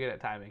 I'm very good at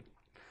timing.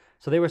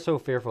 So they were so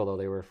fearful, though,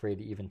 they were afraid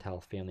to even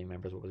tell family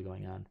members what was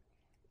going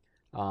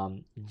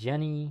on.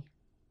 Jenny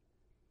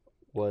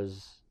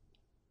was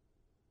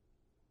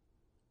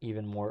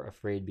even more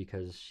afraid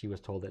because she was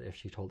told that if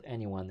she told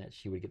anyone that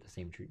she would get the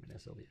same treatment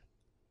as Sylvia.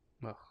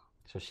 Ugh.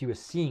 So she was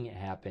seeing it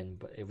happen,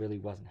 but it really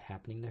wasn't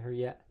happening to her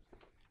yet.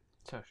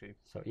 So she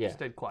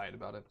stayed quiet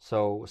about it.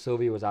 So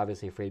Sylvia was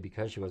obviously afraid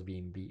because she was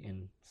being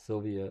beaten.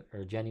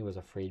 Jenny was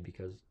afraid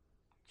because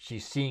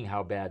she's seeing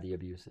how bad the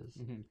abuse is.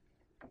 Mm-hmm.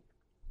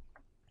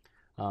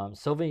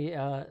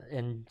 Sylvia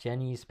and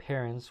Jenny's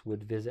parents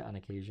would visit on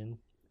occasion,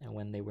 and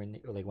when they were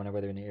whenever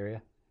they're in the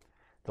area.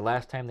 The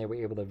last time they were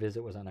able to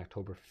visit was on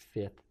October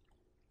 5th,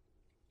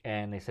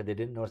 and they said they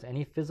didn't notice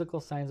any physical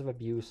signs of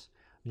abuse,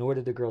 nor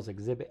did the girls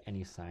exhibit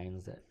any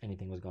signs that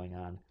anything was going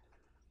on.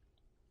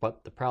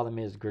 But the problem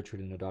is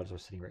Gertrude and her daughters were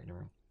sitting right in the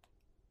room.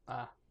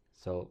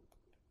 So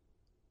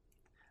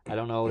I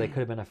don't know. They could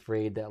have been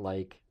afraid that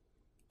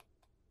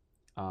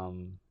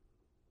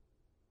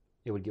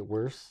it would get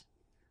worse,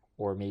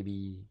 or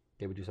maybe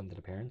they would do something to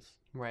the parents.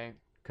 Right.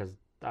 Because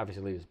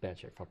obviously this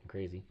batshit fucking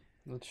crazy.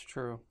 That's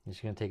true. And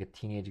she's gonna take a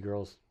teenage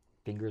girl's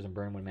fingers and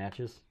burn them with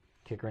matches,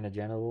 kick her in the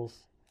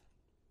genitals.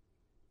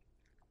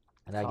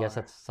 And I guess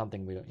that's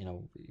something we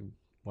don't,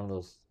 one of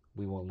those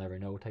we will never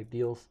know type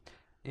deals.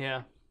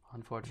 Yeah.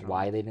 Unfortunately.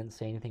 Why they didn't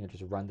say anything or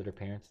just run to their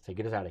parents and say,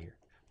 get us out of here.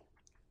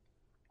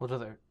 Well, to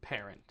their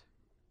parent.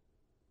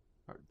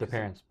 The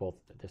parents both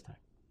at this time.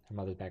 Her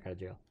mother's back out of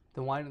jail.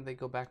 Then why didn't they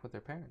go back with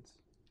their parents?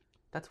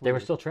 That's weird. They were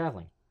still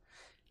traveling.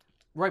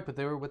 Right, but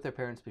they were with their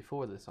parents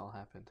before this all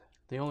happened.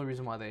 The only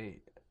reason why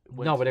they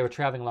but they were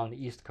traveling along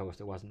the East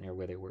Coast. It wasn't near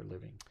where they were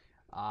living.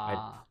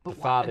 But the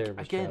father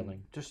was again,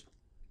 traveling. Just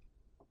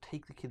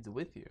take the kids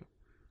with you.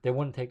 They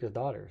wouldn't take their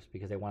daughters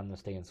because they wanted them to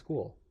stay in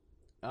school.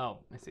 Oh,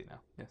 I see now.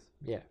 Yes.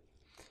 Yeah.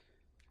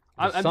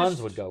 The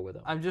sons would go with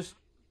them. I'm just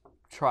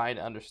trying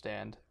to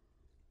understand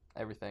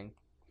everything.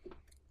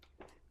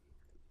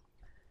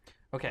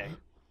 Okay.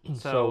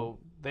 So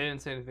they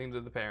didn't say anything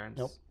to the parents.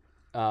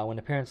 Nope. When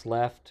the parents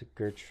left,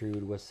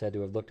 Gertrude was said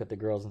to have looked at the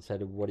girls and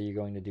said, "What are you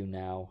going to do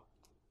now,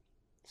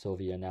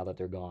 Sylvia, now that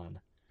they're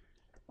gone?"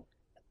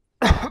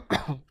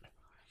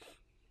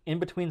 In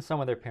between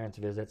some of their parents'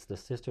 visits, the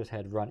sisters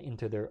had run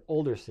into their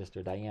older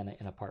sister, Diana,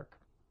 in a park.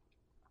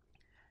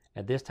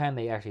 At this time,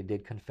 they actually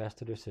did confess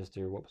to their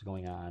sister what was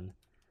going on.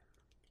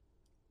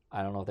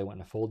 I don't know if they went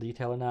into full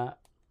detail or not,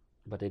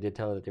 but they did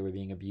tell her that they were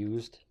being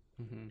abused,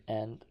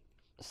 and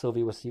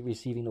Sylvia was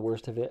receiving the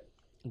worst of it.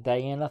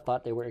 Diana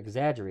thought they were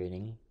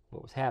exaggerating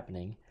what was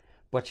happening,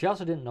 but she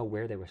also didn't know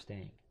where they were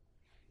staying.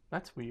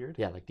 That's weird.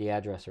 Yeah, like the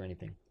address or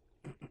anything.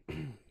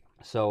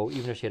 So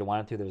even if she had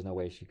wanted to, there was no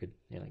way she could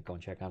go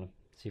and check on them,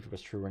 see if it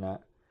was true or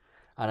not.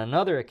 On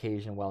another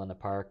occasion, while in the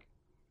park,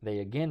 they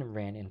again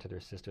ran into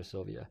their sister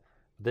Sylvia.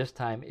 This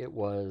time it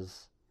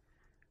was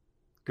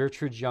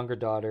Gertrude's younger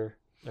daughter,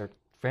 or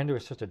friend of her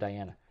sister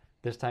Diana.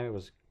 This time it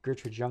was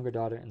Gertrude's younger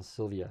daughter and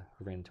Sylvia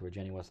who ran into her.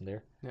 Jenny wasn't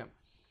there. Yep.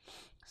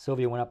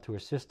 Sylvia went up to her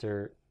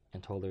sister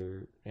and told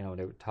her, they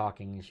were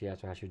talking. She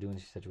asked her how she was doing.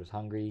 She said she was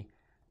hungry.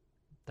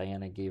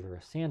 Diana gave her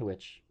a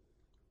sandwich.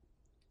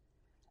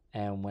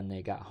 And when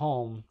they got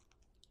home,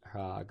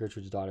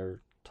 Gertrude's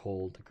daughter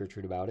told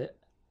Gertrude about it.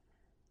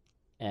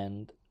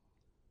 And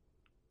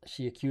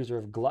she accused her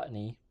of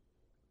gluttony.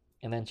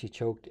 And then she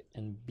choked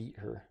and beat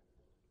her.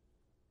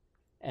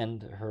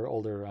 And her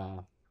older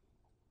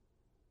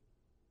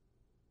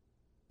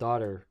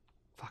daughter...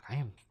 Fuck, I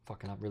am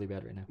fucking up really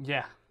bad right now.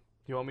 Yeah.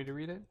 You want me to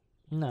read it?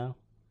 No.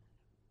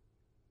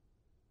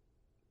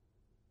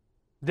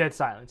 Dead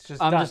silence.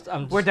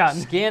 We're done.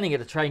 Scanning it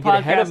to try and get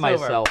ahead of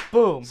myself.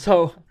 Over. Boom.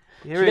 So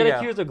Here she we got go.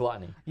 accused of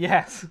gluttony.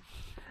 Yes.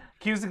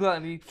 Accused of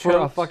gluttony.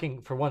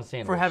 For one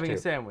sandwich. For having too. a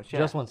sandwich, yeah.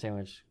 Just one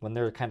sandwich when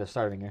they're kind of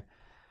starving her.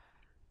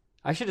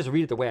 I should just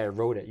read it the way I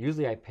wrote it.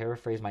 Usually I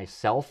paraphrase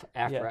myself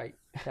after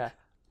Yeah.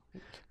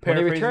 When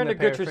they returned to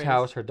Gertrude's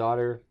house, her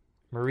daughter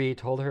Marie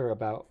told her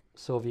about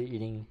Sylvia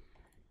eating,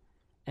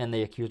 and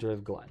they accused her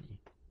of gluttony.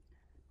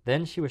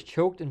 Then she was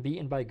choked and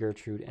beaten by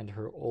Gertrude and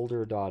her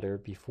older daughter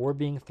before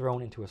being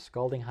thrown into a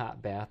scalding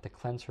hot bath to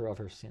cleanse her of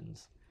her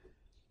sins.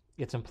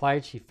 It's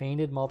implied she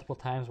fainted multiple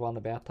times while in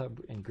the bathtub,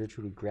 and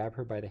Gertrude would grab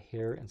her by the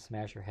hair and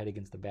smash her head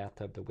against the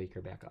bathtub to wake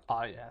her back up.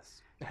 Ah,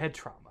 yes. Head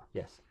trauma.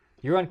 Yes.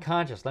 You're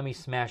unconscious. Let me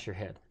smash your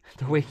head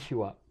to wake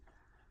you up.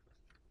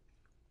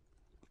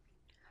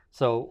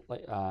 So,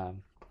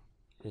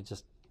 it's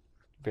just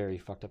very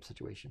fucked up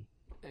situation.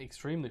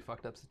 Extremely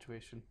fucked up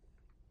situation.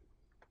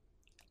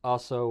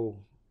 Also,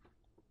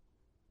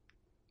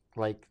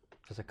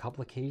 there's a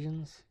couple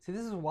occasions. See,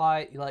 this is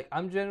why,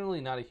 I'm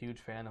generally not a huge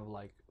fan of,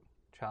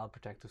 Child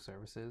Protective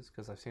Services,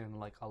 because I've seen,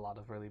 a lot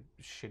of really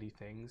shitty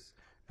things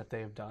that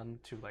they have done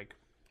to,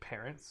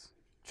 parents,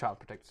 Child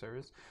Protective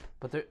Service.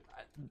 But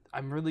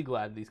I'm really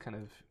glad these kind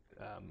of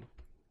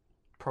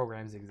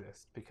programs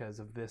exist because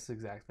of this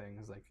exact thing.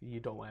 Is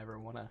you don't ever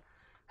want to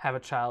have a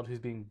child who's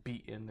being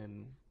beaten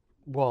and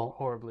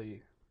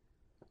horribly.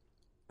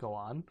 Go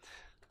on.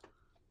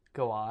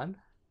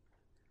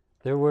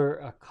 There were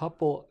a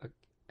couple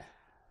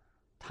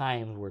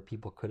times where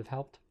people could have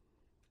helped.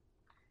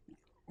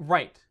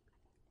 Right.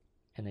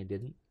 And they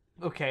didn't.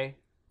 Okay.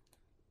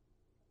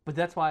 But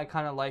that's why I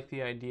kind of like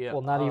the idea.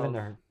 Well, not even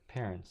their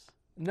parents.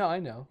 No, I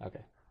know. Okay.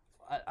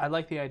 I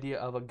like the idea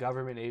of a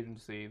government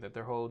agency that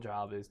their whole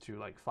job is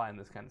to find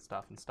this kind of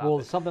stuff and stop it. Well,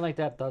 something like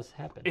that does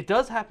happen. It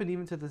does happen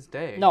even to this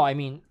day. No, I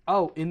mean.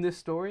 Oh, in this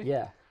story?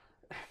 Yeah.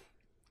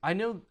 I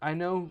know.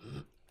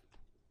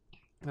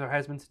 There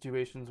has been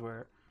situations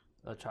where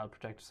Child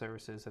Protective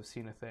Services have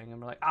seen a thing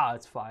and they're like,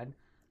 it's fine.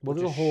 Well,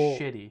 there's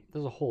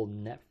a whole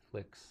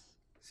Netflix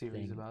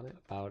series about it.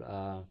 About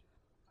I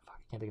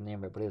can't think of the name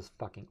of it, but it is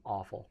fucking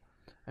awful.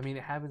 I mean,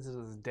 it happens to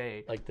this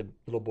day. The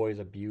little boy is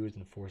abused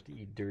and forced to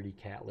eat dirty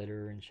cat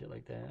litter and shit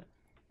like that.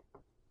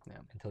 Yeah.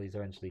 Until he's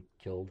eventually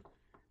killed.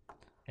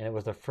 And it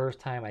was the first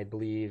time, I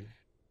believe,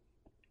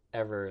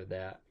 ever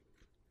that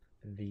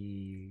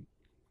the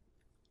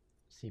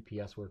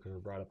CPS workers were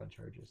brought up on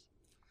charges.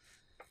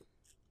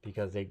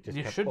 Because they just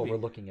kept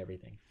overlooking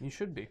everything. You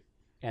should be.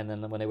 And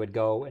then when they would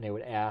go and they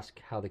would ask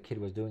how the kid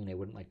was doing, they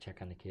wouldn't check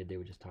on the kid. They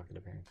would just talk to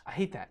the parents. I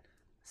hate that.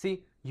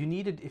 See, you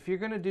needed, if you're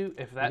going to do,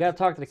 if that you got to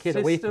talk to the kid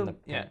away from the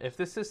parents. Yeah, if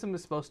this system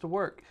is supposed to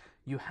work,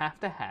 you have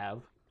to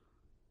have,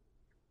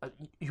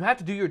 you have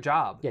to do your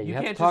job. Yeah, you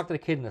have to talk to the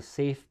kid in a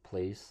safe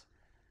place,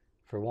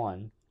 for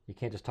one. You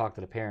can't just talk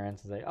to the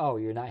parents and say, oh,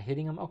 you're not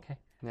hitting them? Okay.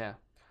 Yeah.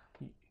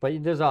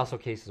 But there's also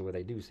cases where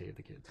they do save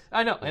the kids.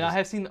 I know, and I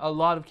have seen a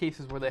lot of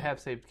cases where they have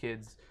saved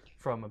kids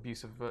from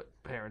abusive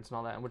parents and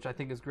all that, which I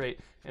think is great.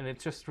 And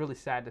it's just really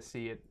sad to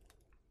see it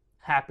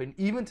happen.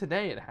 Even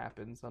today it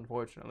happens,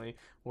 unfortunately,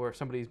 where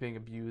somebody's being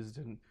abused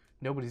and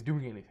nobody's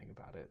doing anything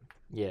about it.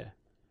 Yeah.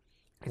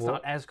 It's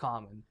not as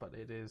common, but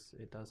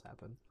it does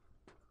happen.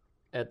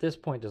 At this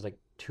point, there's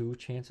 2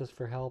 chances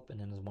for help,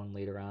 and then there's one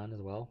later on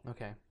as well.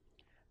 Okay.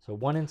 So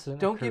one incident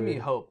Don't give me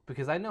hope,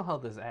 because I know how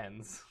this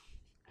ends.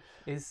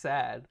 It's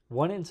sad.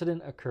 One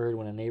incident occurred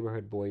when a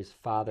neighborhood boy's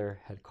father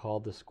had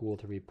called the school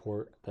to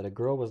report that a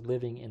girl was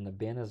living in the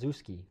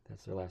Banazuski,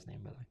 that's their last name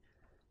by the way,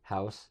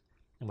 house,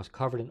 and was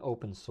covered in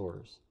open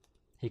sores.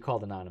 He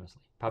called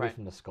anonymously, probably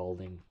from the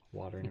scalding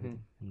water and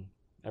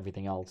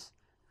everything else.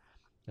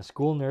 The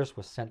school nurse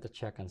was sent to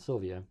check on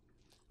Sylvia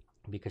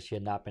because she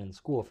had not been in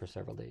school for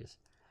several days.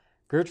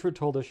 Gertrude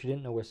told her she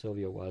didn't know where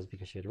Sylvia was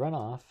because she had run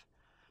off,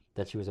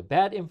 that she was a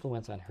bad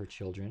influence on her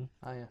children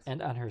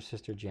and on her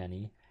sister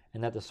Jenny,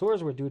 and that the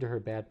sores were due to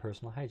her bad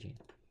personal hygiene.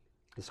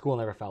 The school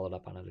never followed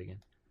up on it again.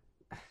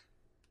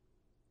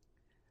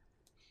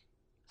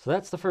 So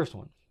that's the first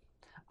one.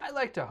 I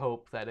like to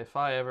hope that if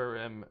I ever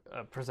am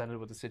presented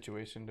with a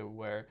situation to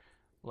where,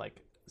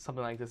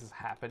 something like this is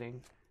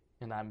happening,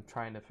 and I'm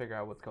trying to figure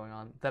out what's going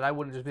on, that I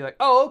wouldn't just be like,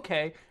 oh,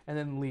 okay, and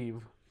then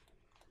leave.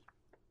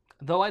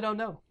 Though I don't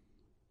know.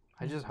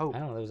 I just hope. I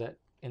don't know. There was that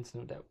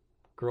incident, that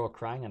girl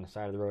crying on the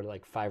side of the road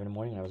at 5 a.m.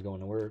 when I was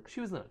going to work.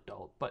 She was an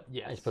adult, but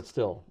yes. But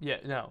still. Yeah,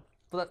 no.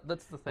 But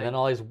that's the thing. And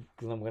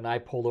then when I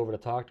pulled over to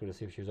talk to her to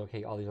see if she was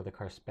okay, all these other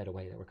cars sped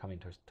away that were coming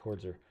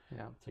towards her.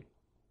 Yeah. It's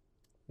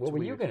what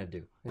were you going to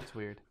do? It's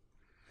weird.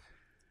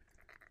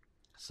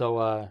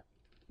 So,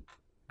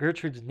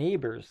 Gertrude's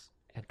neighbors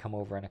had come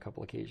over on a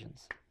couple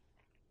occasions.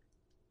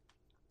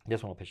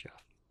 This one will piss you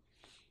off.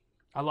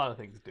 A lot of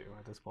things do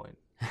at this point.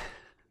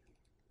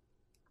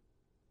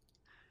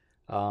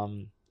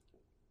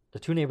 The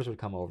 2 neighbors would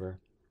come over.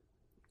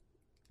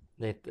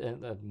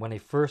 When they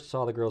first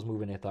saw the girls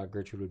moving, they thought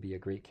Gertrude would be a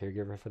great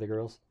caregiver for the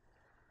girls.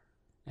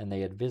 And they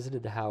had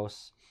visited the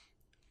house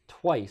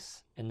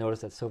twice and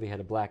noticed that Sylvia had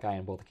a black eye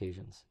on both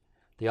occasions.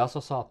 They also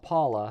saw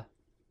Paula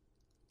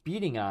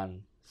beating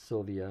on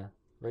Sylvia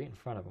right in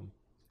front of them.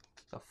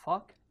 The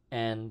fuck?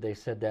 And they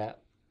said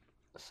that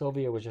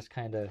Sylvia was just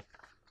kind of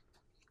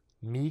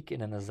meek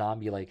and in a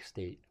zombie-like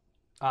state.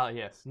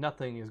 Yes.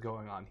 Nothing is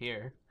going on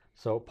here.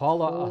 So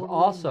Paula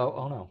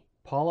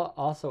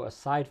also,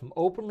 aside from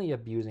openly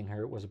abusing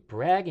her, was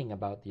bragging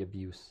about the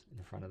abuse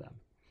in front of them.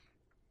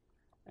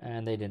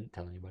 And they didn't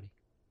tell anybody.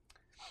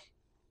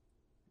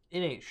 It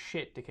ain't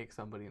shit to kick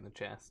somebody in the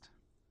chest.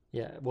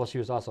 Yeah, well, she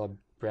was also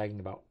bragging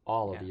about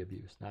all of the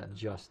abuse, not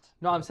just.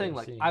 No, I'm what saying they were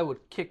like seeing. I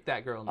would kick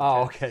that girl in the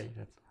Oh, chest. okay.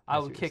 I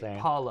see would what kick you're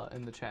saying. Paula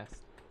in the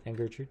chest. And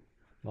Gertrude,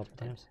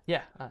 multiple times.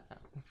 Yeah,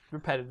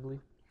 repetitively.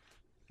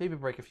 Maybe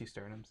break a few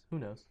sternums. Who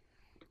knows?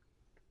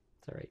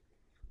 It's all right.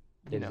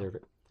 They deserve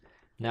it.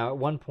 Now, at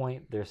one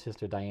point, their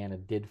sister Diana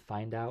did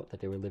find out that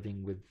they were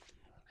living with.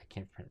 I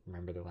can't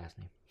remember their last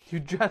name. You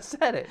just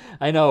said it.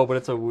 I know, but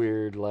it's a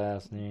weird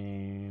last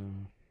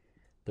name.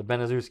 The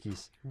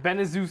Benazowskis.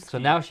 Benazowski. So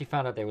now she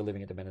found out they were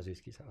living at the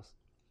Benazowskis' house,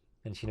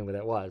 and she knew where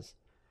that was.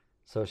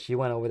 So she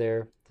went over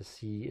there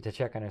to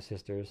check on her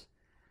sisters,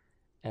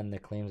 and the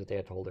claims that they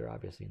had told her,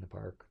 obviously in the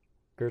park.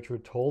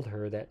 Gertrude told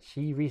her that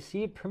she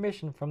received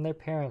permission from their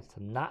parents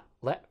to not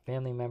let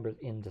family members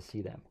in to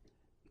see them.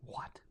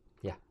 What?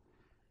 Yeah.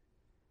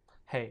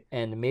 Hey.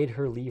 And made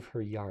her leave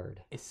her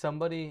yard. Is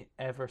somebody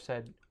ever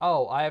said,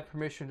 "Oh, I have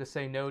permission to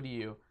say no to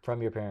you"?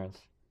 From your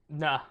parents.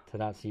 Nah. To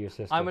not see your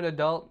sister. I'm an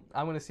adult.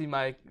 I'm going to see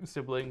my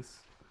siblings,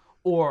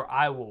 or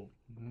I will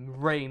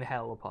rain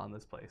hell upon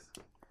this place.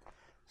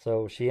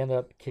 So she ended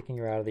up kicking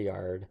her out of the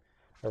yard.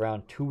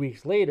 Around 2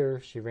 weeks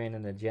later, she ran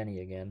into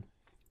Jenny again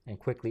and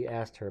quickly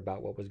asked her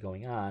about what was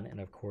going on, and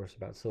of course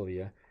about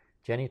Sylvia.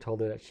 Jenny told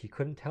her that she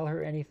couldn't tell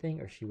her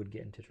anything or she would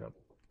get into trouble.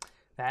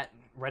 That,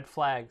 red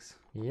flags.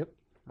 Yep.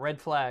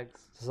 Red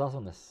flags. This is also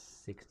in the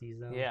 60s,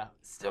 though. Yeah.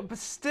 But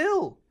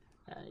still.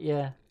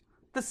 Yeah.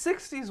 The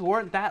 60s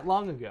weren't that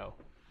long ago.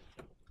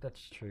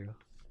 That's true.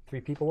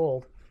 3 people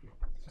old.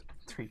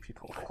 3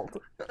 people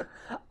old.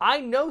 I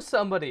know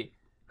somebody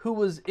who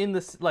was in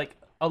this, like,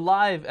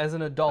 alive as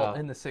an adult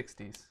in the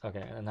 60s.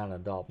 Okay, not an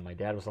adult. My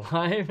dad was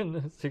alive in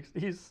the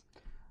 60s.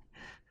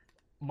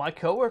 My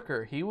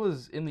coworker, he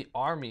was in the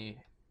army.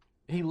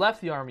 He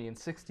left the army in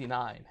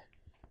 69.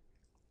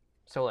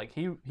 So, like,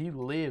 he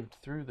lived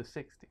through the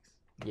 60s.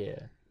 Yeah.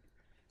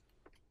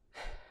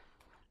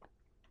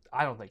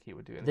 I don't think he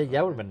would do anything.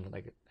 That would have been,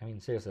 like, I mean,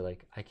 seriously,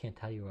 like, I can't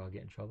tell you or I'll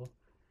get in trouble.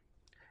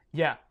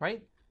 Yeah,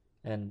 right?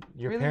 And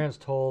your Really? parents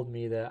told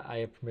me that I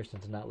have permission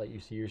to not let you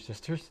see your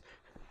sisters.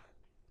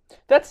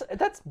 That's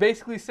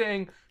basically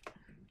saying,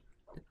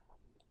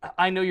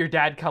 I know your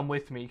dad, come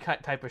with me,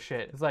 type of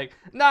shit. It's like,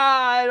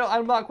 nah,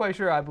 I'm not quite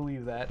sure I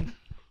believe that.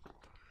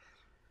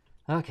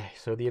 Okay,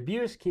 so the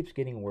abuse keeps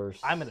getting worse.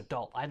 I'm an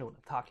adult. I know what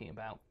I'm talking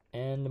about.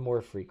 And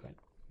more frequent.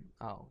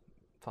 Oh,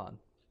 fun.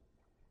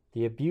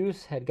 The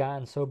abuse had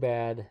gotten so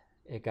bad,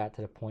 it got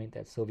to the point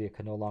that Sylvia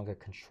could no longer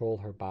control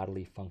her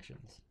bodily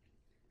functions.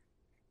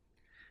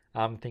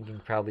 I'm thinking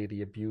probably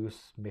the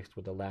abuse mixed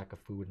with the lack of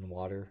food and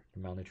water, the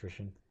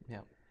malnutrition,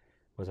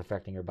 was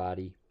affecting her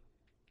body.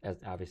 As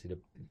obviously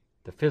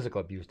the physical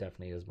abuse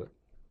definitely is, but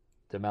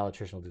the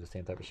malnutrition will do the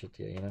same type of shit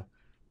to you, you know?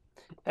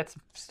 That's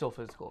still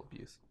physical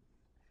abuse.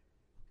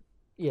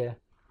 Yeah.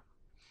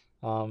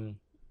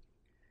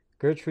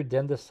 Gertrude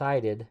then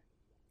decided,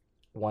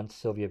 once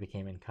Sylvia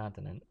became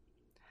incontinent,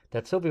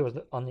 that Sylvia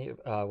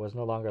was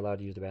no longer allowed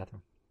to use the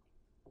bathroom.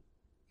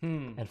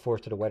 And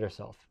forced her to wet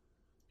herself.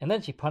 And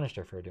then she punished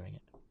her for doing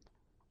it.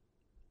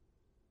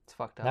 It's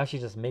fucked up. Now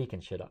she's just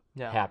making shit up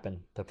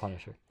happen to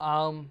punish her.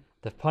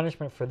 The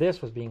punishment for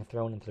this was being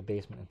thrown into the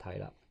basement and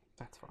tied up.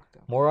 That's fucked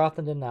up. More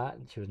often than not,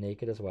 she was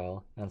naked as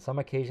well. On some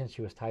occasions,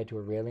 she was tied to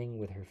a railing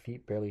with her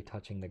feet barely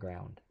touching the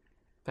ground.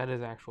 That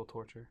is actual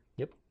torture.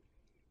 Yep.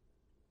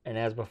 And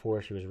as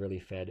before, she was really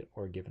fed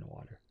or given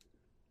water.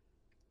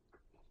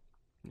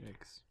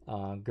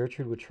 Yikes.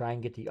 Gertrude would try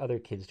and get the other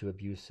kids to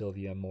abuse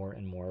Sylvia more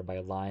and more by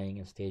lying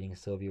and stating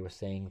Sylvia was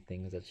saying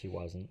things that she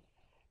wasn't.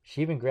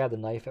 She even grabbed a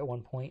knife at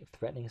one point,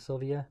 threatening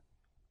Sylvia,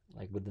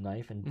 like with the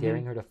knife, and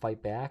daring her to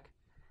fight back.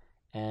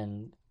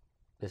 And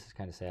this is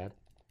kind of sad.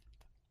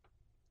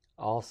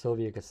 All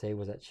Sylvia could say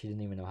was that she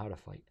didn't even know how to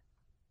fight.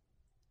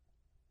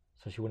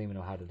 So she wouldn't even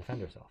know how to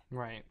defend herself.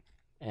 Right.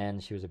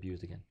 And she was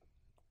abused again.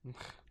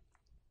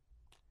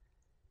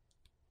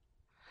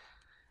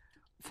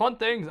 Fun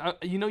things.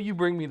 You know, you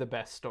bring me the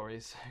best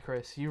stories,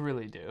 Chris. You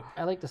really do.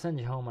 I like to send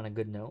you home on a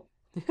good note.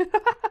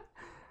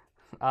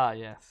 Ah,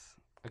 yes.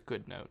 A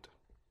good note.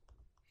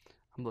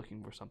 I'm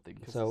looking for something.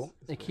 So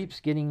it keeps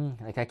getting,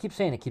 like I keep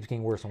saying it keeps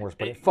getting worse and worse,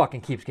 but it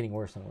fucking keeps getting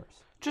worse and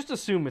worse. Just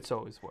assume it's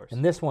always worse.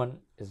 And this one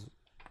is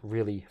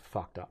really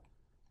fucked up.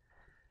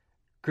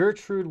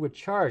 Gertrude would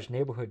charge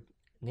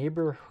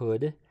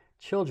neighborhood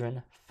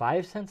children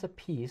 5 cents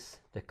apiece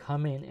to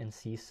come in and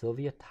see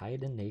Sylvia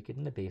tied and naked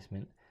in the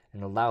basement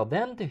and allow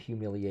them to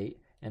humiliate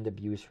and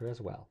abuse her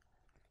as well.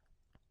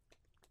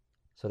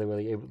 So they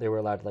were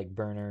allowed to like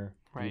burn her,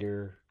 beat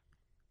her,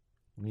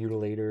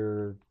 mutilate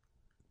her.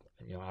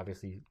 You know,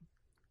 obviously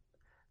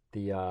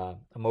the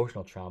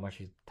emotional trauma.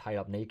 She's tied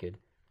up naked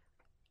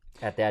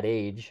at that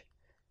age.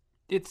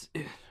 It's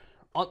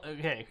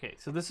okay.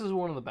 So this is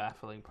one of the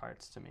baffling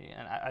parts to me,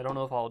 and I don't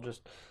know if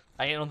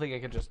I don't think I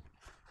could just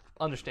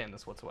understand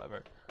this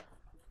whatsoever.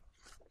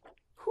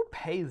 Who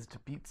pays to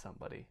beat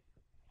somebody?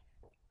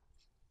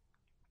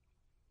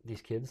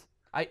 These kids?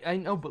 I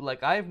know, but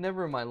like I've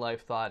never in my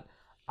life thought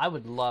I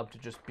would love to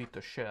just beat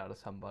the shit out of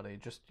somebody.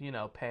 Just, you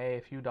know, pay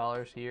a few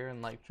dollars here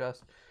and like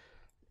just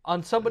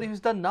on somebody who's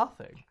done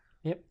nothing.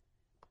 Yep.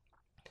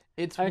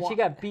 It's I mean, she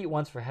got beat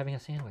once for having a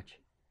sandwich.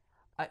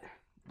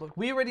 Look,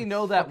 we already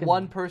know It's that fucking-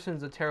 one person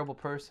is a terrible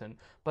person,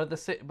 but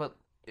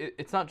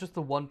it's not just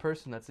the one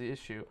person that's the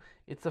issue.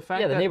 It's the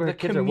fact Yeah, the that neighborhood the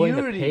kids are willing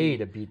to community, pay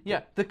to beat.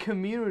 yeah, the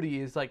community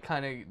is like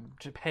kind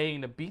of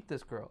paying to beat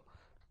this girl.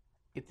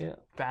 It's Yeah.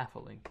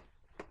 baffling.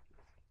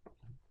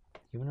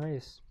 Human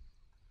race.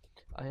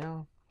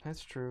 Yeah,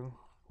 that's true.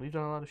 We've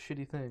done a lot of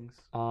shitty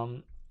things.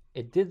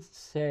 It did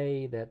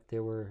say that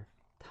there were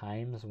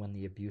times when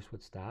the abuse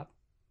would stop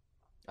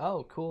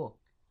Oh, cool.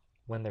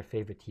 when their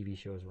favorite TV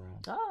shows were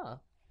on. Ah,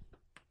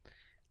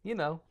 you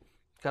know,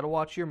 gotta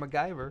watch your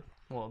MacGyver.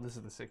 Well, this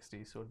is the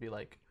 '60s, so it'd be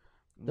like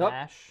Yep.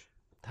 MASH.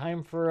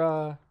 Time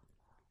for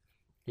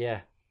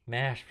MASH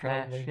MASH,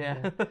 probably.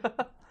 yeah.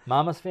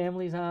 Mama's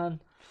Family's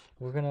on.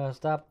 We're gonna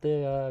stop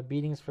the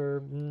beatings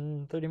for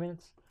 30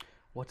 minutes.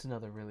 What's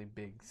another really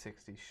big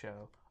 '60s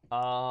show?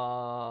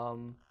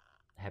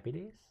 Happy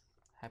Days.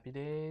 Happy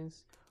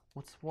Days.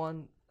 What's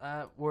one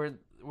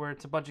where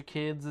it's a bunch of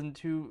kids and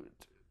two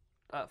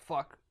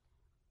fuck.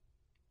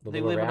 The They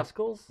Little live in a-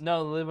 Rascals.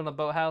 No, they live in a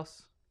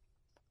boathouse.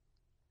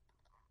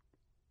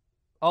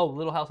 Oh,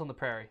 Little House on the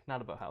Prairie, not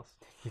a boathouse.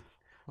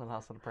 Little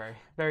House on the Prairie,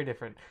 very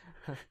different.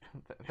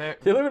 They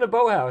live in a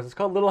boathouse. It's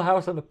called Little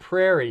House on the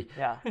Prairie.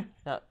 Yeah,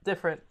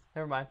 different.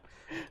 Never mind.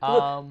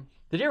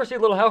 Did you ever see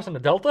Little House in the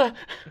Delta?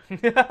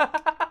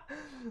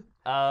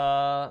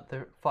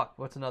 Fuck.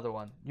 What's another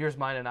one? Yours,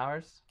 Mine, and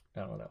Ours.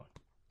 I don't know that one.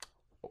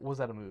 Was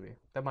that a movie?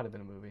 That might have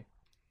been a movie.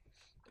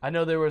 I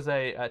know there was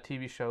a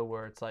TV show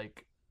where it's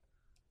like,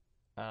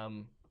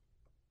 it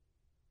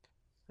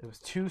was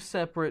two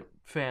separate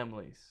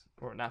families,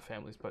 or not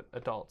families, but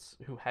adults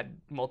who had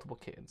multiple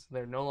kids.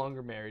 They're no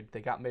longer married.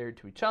 They got married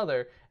to each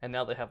other, and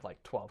now they have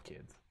like 12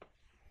 kids.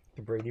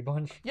 The Brady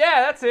Bunch.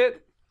 Yeah, that's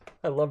it.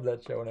 I loved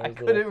that show when I I was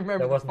couldn't little.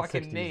 remember That the wasn't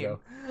fucking 60s, name.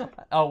 though.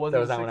 Oh, was That it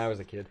was the not when I 60s? was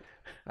a kid.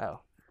 Oh, It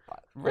was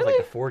really?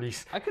 like the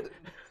 40s. I could.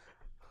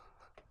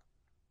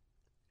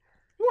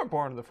 You weren't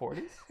born in the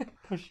 40s.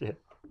 Oh,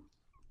 shit.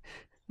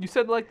 You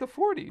said like the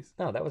 40s.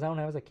 No, that was when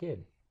I was a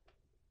kid.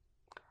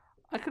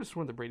 I could have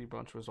sworn the Brady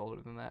Bunch was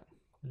older than that.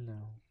 No.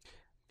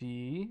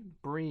 The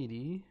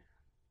Brady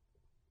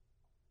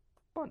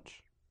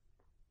Bunch.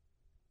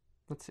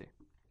 Let's see.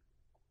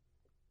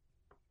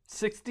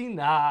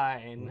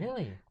 69.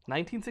 Really?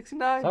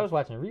 1969. So I was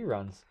watching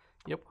reruns.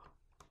 Yep.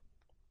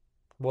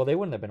 Well, they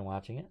wouldn't have been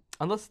watching it.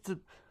 Unless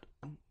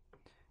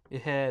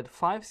it had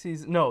 5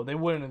 seasons. No, they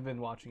wouldn't have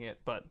been watching it,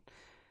 but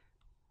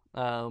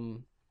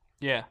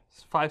yeah,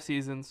 5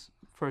 seasons.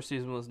 First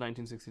season was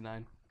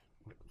 1969.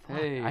 Fuck,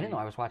 Hey. I didn't know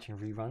I was watching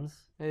reruns.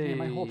 Hey. Man,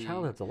 my whole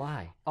childhood's a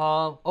lie.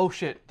 Oh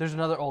shit, there's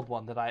another old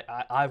one that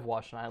I've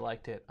watched and I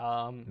liked it.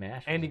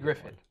 MASH. Andy was a good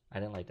Griffith. one. I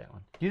didn't like that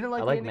one. You didn't like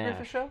I the like Andy MASH.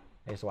 Griffith show?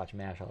 I used to watch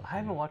MASH all the time. I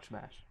haven't watched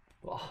MASH.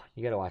 Oh,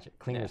 you gotta watch it.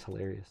 Cleaner's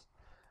hilarious.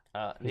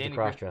 The He's a Andy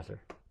cross-dresser.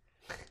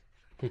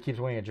 He keeps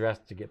wearing a dress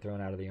to get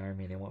thrown out of the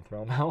army and they won't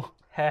throw him out.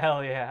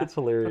 Hell yeah. It's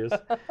hilarious.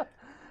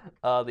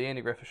 The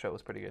Andy Griffith show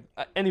was pretty good.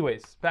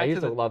 Anyways, I back to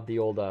used the. to love the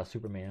old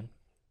Superman.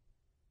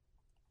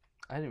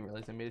 I didn't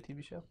realize they made a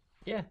TV show.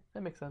 Yeah.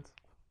 That makes sense.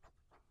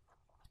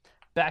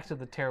 Back to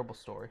the terrible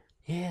story.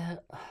 Yeah.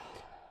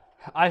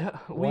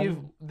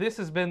 This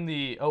has been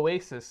the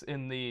oasis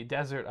in the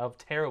desert of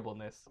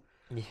terribleness.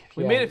 We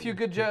Yeah, made a few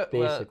good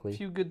basically.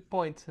 few good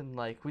points, and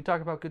like we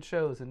talk about good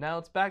shows, and now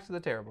it's back to the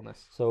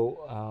terribleness.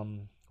 So,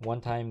 one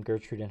time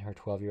Gertrude and her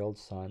 12-year-old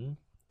son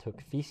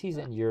took feces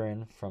and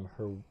urine from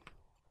her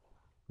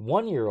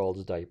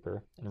 1-year-old's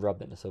diaper and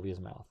rubbed it into Sylvia's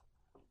mouth.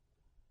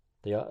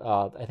 They,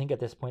 I think at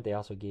this point they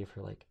also gave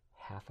her like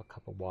half a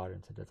cup of water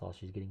and said that's all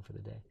she's getting for the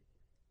day.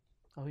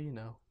 Oh, you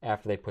know.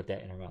 After they put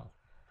that in her mouth.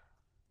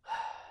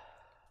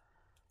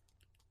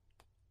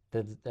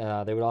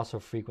 They would also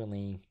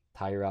frequently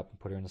tie her up and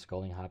put her in a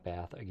scalding hot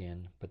bath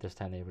again, but this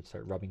time they would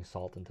start rubbing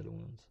salt into the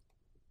wounds.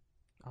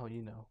 Oh,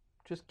 you know.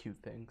 Just cute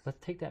things. Let's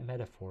take that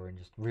metaphor and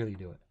just really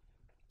do it.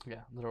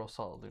 Yeah, literal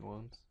salt in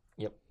wounds.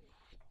 Yep.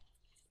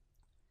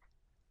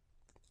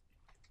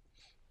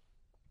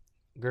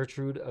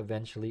 Gertrude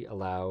eventually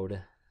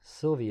allowed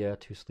Sylvia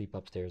to sleep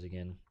upstairs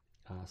again.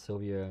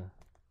 Sylvia,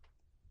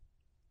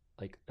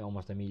 like,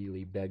 almost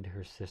immediately begged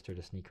her sister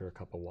to sneak her a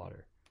cup of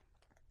water.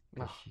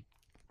 'Cause Ugh. she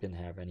didn't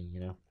have any,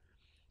 you know?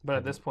 But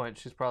at this point,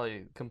 she's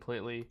probably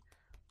completely,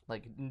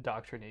 like,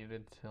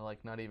 indoctrinated to,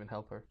 like, not even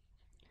help her.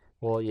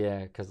 Well,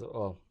 yeah, because,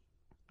 well,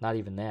 not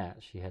even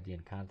that. She had the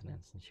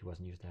incontinence and she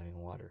wasn't used to having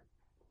water.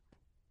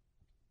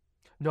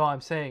 No,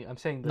 I'm saying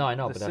No, I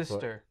know, the but that's what-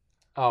 sister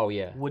Oh,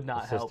 yeah. would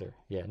not the help. sister.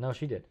 Yeah, no,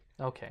 she did.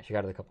 Okay. She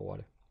got her the cup of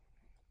water.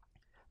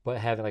 But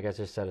having, like I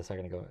just said a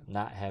second ago,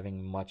 not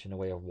having much in the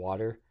way of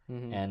water,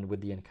 Mhm. and with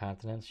the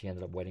incontinence, she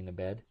ended up wetting the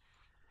bed.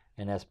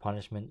 And as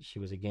punishment, she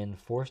was again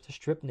forced to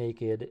strip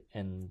naked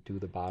and do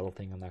the bottle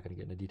thing. I'm not going to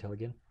get into detail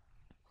again.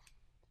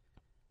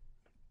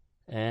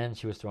 And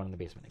she was thrown in the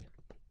basement again.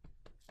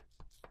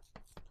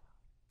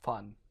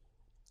 Fun.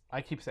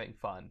 I keep saying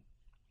fun,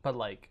 but,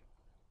 like,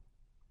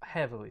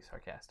 heavily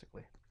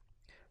sarcastically.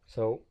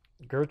 So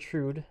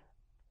Gertrude,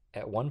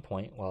 at one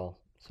point, while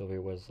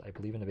Sylvia was, I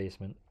believe, in the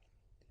basement,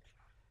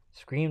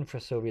 screamed for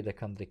Sylvia to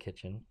come to the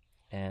kitchen.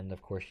 And,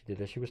 of course, she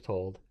did as she was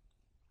told.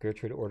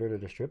 Gertrude ordered her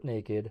to strip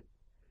naked,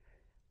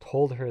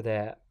 told her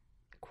that,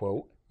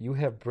 quote, "You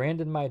have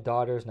branded my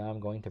daughters, now I'm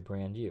going to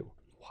brand you."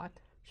 What?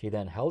 She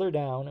then held her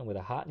down and with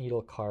a hot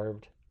needle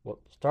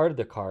started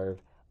to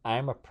carve, "I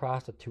am a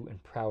prostitute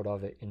and proud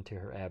of it," into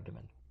her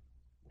abdomen.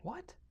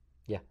 What?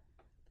 Yeah.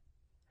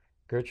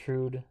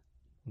 Gertrude,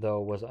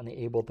 though, was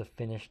unable to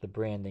finish the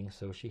branding,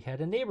 so she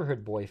had a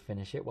neighborhood boy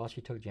finish it while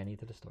she took Jenny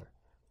to the store.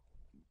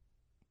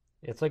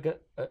 It's like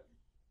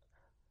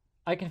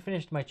I can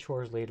finish my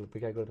chores later.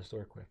 We gotta go to the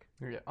store quick.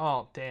 Yeah.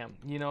 Oh, damn.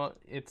 You know,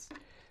 it's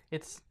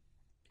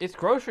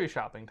grocery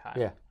shopping time.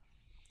 Yeah.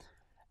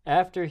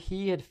 After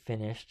he had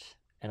finished,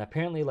 and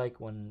apparently, like,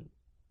 when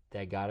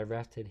they got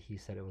arrested, he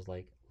said it was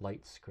like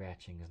light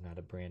scratching is not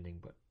a branding,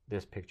 but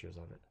there's pictures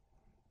of it.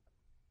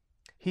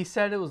 He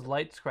said it was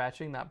light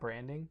scratching, not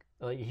branding.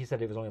 Like, he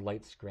said it was only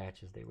light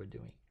scratches they were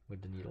doing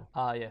with the needle.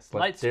 Yes. But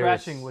light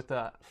scratching with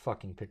a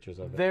fucking pictures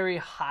of it. very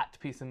hot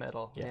piece of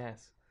metal. Yeah.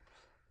 Yes.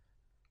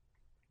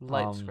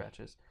 Light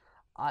scratches.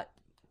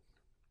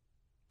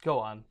 Go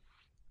on.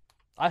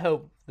 I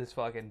hope this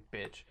fucking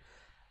bitch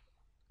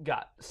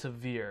got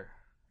severe,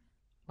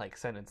 like,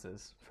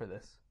 sentences for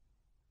this.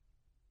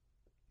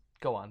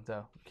 Go on,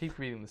 though. Keep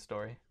reading the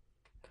story.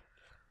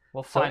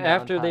 We'll So find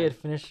out after in they time. had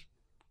finished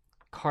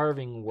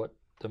carving what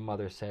the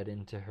mother said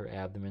into her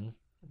abdomen,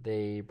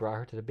 they brought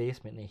her to the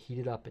basement and they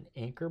heated up an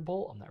anchor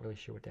bolt. I'm not really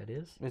sure what that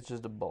is. It's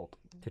just a bolt.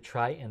 To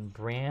try and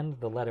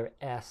brand the letter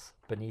S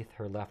beneath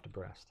her left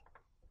breast.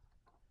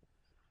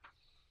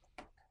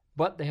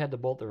 But they had the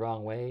bolt the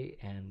wrong way,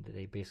 and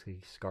they basically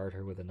scarred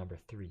her with a number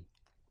 3.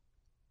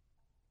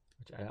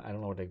 Which I don't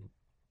know what an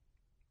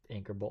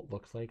anchor bolt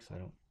looks like, so I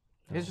don't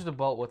know. It's just a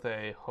bolt with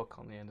a hook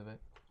on the end of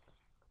it.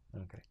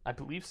 Okay. I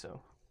believe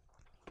so.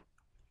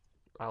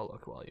 I'll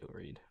look while you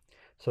read.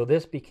 So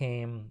this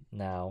became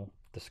now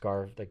the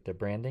scarf, like the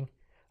branding,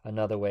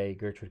 another way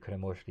Gertrude could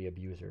emotionally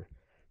abuse her.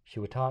 She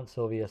would taunt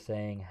Sylvia,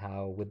 saying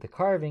how with the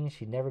carving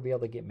she'd never be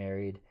able to get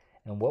married,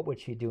 and what would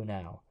she do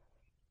now?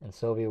 And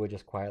Sylvia would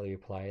just quietly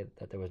reply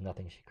that there was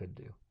nothing she could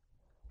do.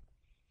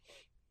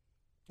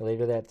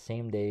 Later that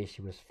same day,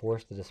 she was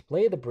forced to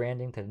display the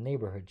branding to the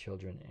neighborhood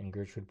children, and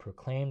Gertrude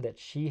proclaimed that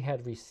she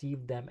had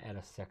received them at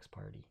a sex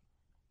party.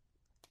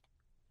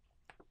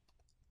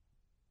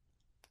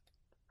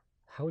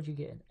 How would you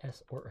get an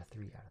S or a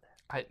 3 out of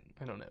that?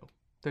 I don't know.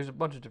 There's a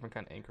bunch of different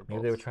kind of anchor bolts.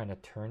 Maybe they were trying to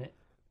turn it.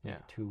 Yeah.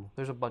 To.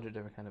 There's a bunch of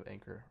different kind of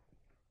anchor.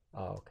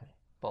 Oh, okay.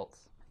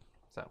 Bolts.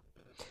 So,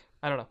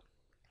 I don't know.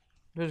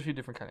 There's a few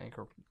different kind of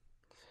anchor.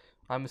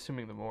 I'm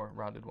assuming the more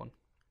rounded one.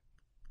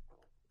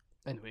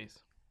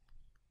 Anyways,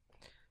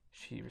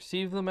 she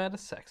received them at a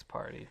sex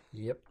party.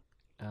 Yep.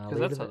 Because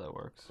that's how that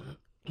works.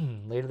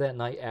 Later that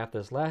night, after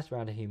this last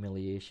round of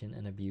humiliation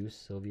and abuse,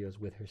 Sylvia was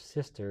with her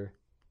sister.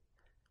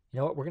 You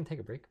know what? We're gonna take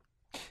a break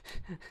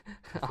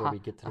before we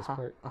get to this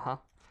part.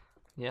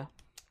 Yeah.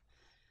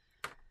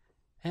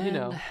 And you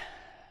know,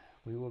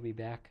 we will be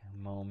back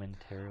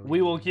momentarily.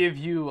 We will give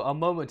you a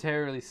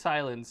momentarily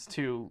silence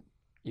to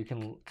you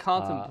can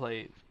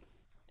contemplate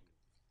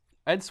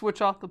and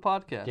switch off the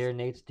podcast. Dear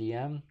Nate's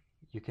DM,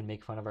 you can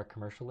make fun of our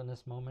commercial in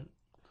this moment.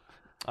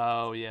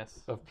 Oh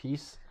yes. Of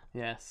peace.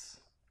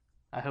 Yes.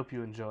 I hope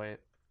you enjoy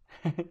it.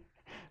 All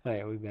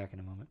right, we'll be back in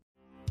a moment.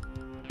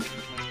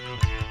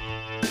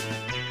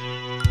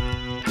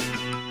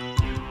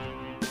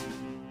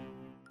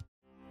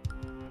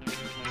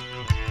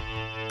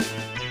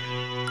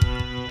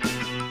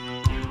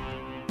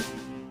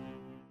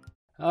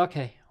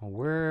 Okay,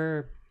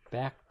 we're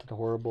back to the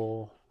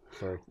horrible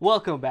story.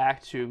 Welcome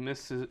back to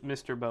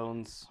Mr.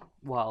 Bones'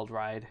 Wild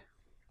Ride.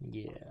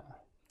 Yeah.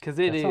 Because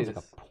that sounds like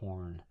a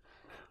porn.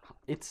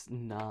 It's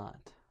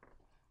not.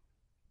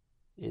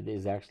 It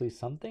is actually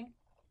something?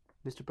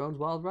 Mr. Bones'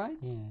 Wild Ride?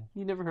 Yeah.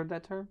 You never heard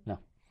that term? No.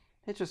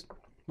 It's just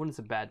when it's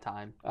a bad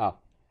time. Oh.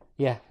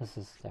 Yeah, this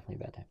is definitely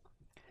a bad time.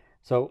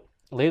 So,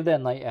 later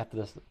that night, after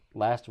this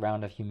last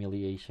round of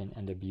humiliation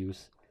and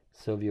abuse,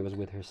 Sylvia was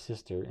with her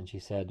sister, and she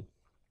said,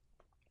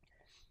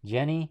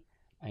 "Jenny,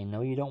 I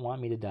know you don't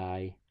want me to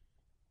die,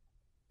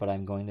 but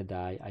I'm going to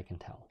die, I can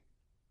tell."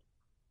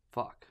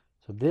 Fuck.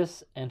 So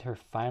this and her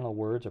final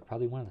words are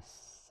probably one of the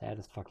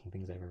saddest fucking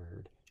things I've ever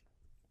heard.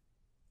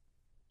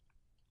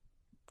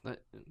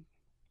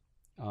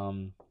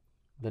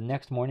 The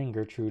next morning,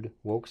 Gertrude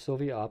woke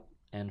Sylvia up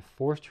and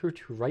forced her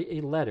to write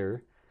a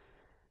letter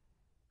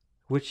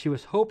which she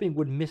was hoping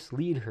would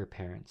mislead her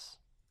parents.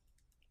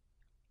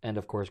 And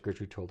of course,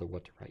 Gertrude told her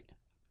what to write.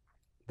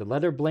 The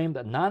letter blamed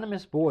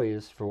anonymous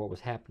boys for what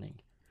was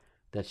happening,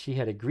 that she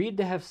had agreed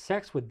to have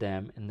sex with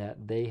them and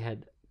that they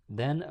had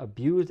then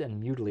abused and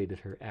mutilated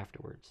her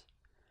afterwards.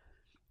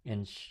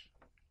 And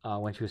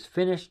when she was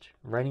finished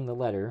writing the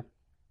letter,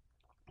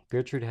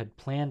 Gertrude had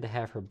planned to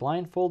have her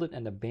blindfolded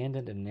and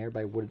abandoned in a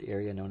nearby wooded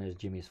area known as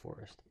Jimmy's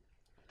Forest.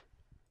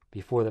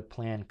 Before the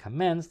plan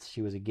commenced,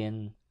 she was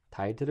again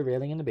tied to the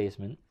railing in the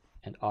basement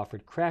and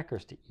offered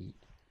crackers to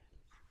eat.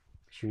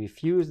 She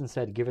refused and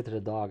said, "Give it to the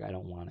dog, I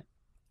don't want it."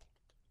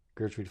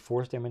 Gertrude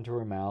forced them into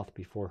her mouth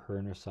before her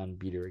and her son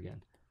beat her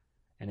again.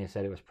 and they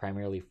said it was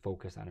primarily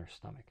focused on her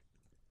stomach.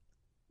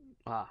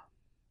 Ah,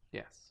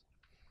 yes.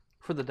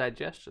 For the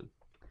digestion.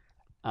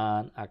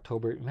 On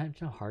October,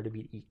 imagine how hard it'd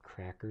be to eat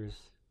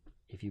crackers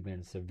if you've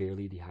been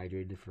severely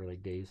dehydrated for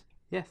like days.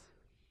 Yes.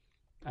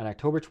 On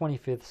October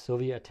 25th,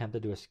 Sylvia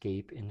attempted to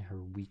escape in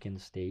her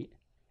weakened state.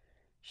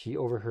 She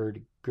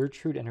overheard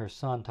Gertrude and her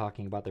son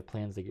talking about their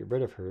plans to get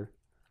rid of her,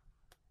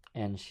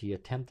 and she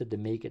attempted to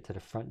make it to the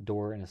front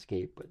door and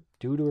escape, but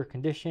due to her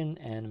condition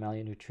and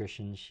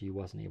malnutrition, she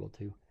wasn't able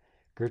to.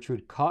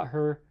 Gertrude caught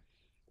her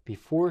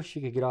before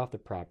she could get off the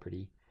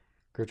property.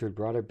 Gertrude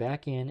brought her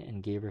back in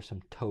and gave her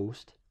some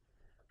toast.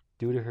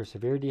 Due to her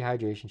severe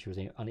dehydration, she was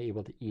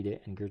unable to eat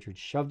it, and Gertrude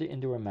shoved it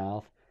into her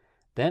mouth,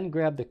 then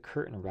grabbed the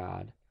curtain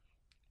rod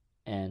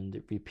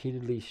and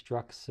repeatedly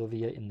struck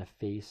Sylvia in the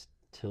face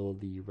till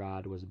the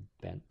rod was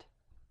bent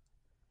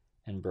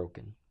and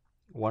broken.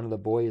 One of the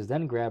boys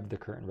then grabbed the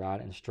curtain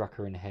rod and struck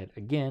her in the head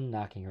again,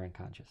 knocking her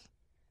unconscious.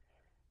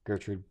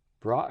 Gertrude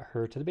brought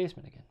her to the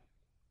basement again.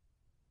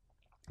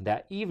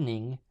 That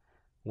evening,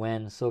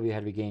 when Sylvia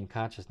had regained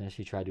consciousness,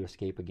 she tried to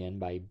escape again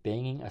by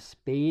banging a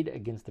spade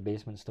against the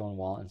basement stone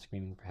wall and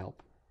screaming for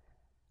help.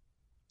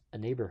 A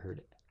neighbor heard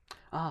it.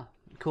 Ah,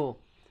 cool.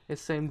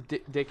 It's the same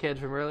dickhead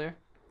from earlier?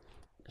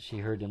 She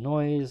heard the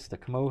noise, the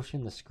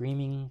commotion, the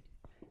screaming,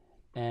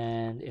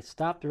 and it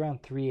stopped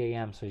around 3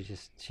 a.m., so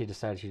she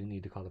decided she didn't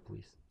need to call the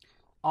police.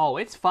 Oh,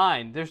 it's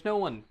fine. There's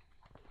nothing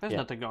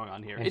going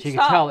on here. And she could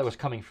tell it was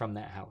coming from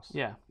that house.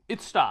 Yeah,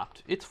 it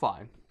stopped. It's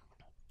fine.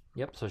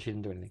 Yep, so she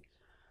didn't do anything.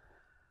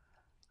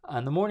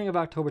 On the morning of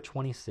October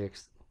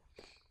 26th,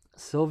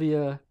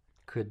 Sylvia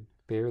could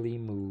barely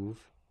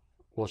move.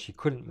 Well, she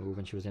couldn't move,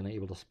 and she was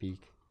unable to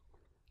speak.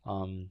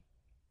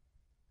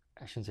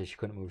 I shouldn't say she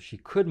couldn't move. She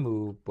could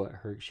move, but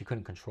she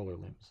couldn't control her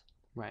limbs.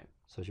 Right.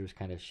 So she was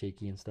kind of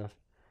shaky and stuff.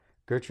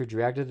 Gertrude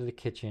dragged her to the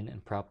kitchen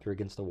and propped her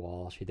against the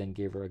wall. She then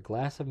gave her a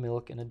glass of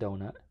milk and a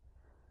donut.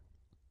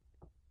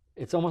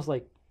 It's almost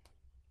like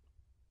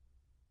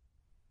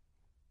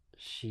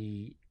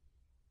she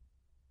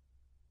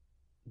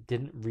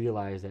didn't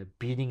realize that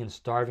beating and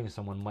starving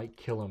someone might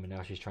kill him, and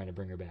now she's trying to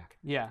bring her back.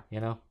 Yeah.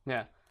 You know?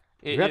 Yeah.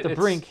 You're at the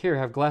brink. Here,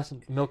 have a glass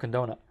of milk and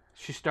donut.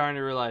 She's starting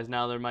to realize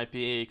now there might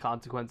be a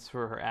consequence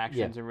for her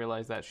actions, and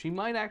realize that she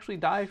might actually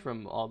die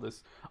from all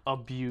this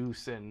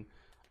abuse and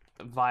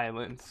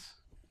violence.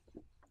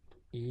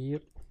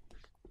 Yep.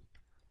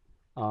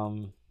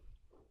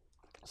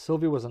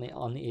 Sylvia was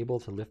unable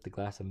to lift the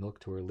glass of milk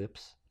to her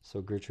lips,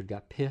 so Gertrude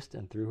got pissed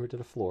and threw her to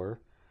the floor,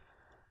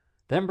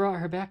 then brought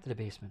her back to the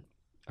basement.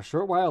 A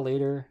short while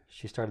later,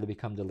 she started to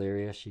become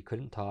delirious. She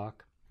couldn't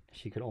talk.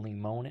 She could only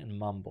moan and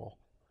mumble.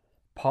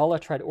 Paula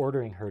tried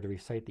ordering her to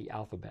recite the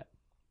alphabet.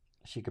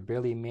 She could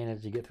barely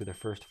manage to get through the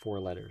first 4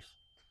 letters.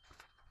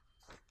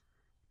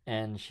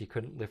 And she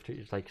couldn't lift her,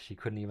 she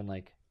couldn't even,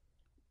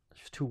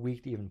 she was too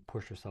weak to even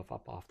push herself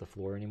up off the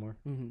floor anymore.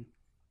 Mm-hmm.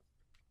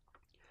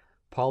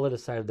 Paula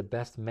decided the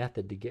best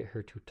method to get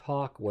her to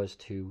talk was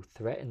to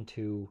threaten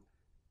to,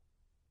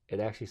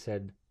 it actually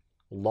said,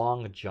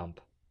 long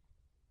jump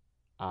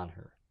on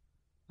her.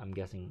 I'm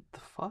guessing, the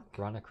fuck?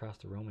 Run across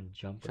the room and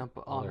jump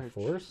with on her her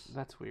force?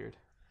 That's weird.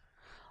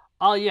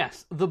 Oh,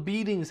 yes, the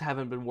beatings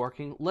haven't been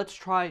working. Let's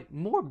try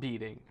more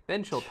beating.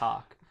 Then she'll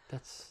talk.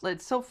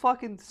 It's so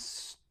fucking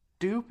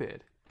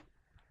stupid.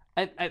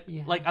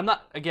 I'm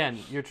not, again,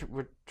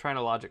 we're trying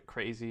to logic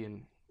crazy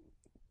and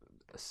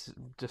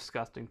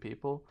disgusting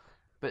people,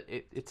 but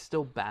it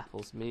still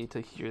baffles me to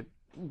hear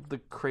the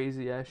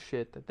crazy ass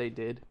shit that they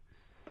did.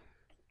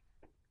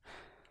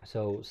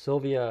 So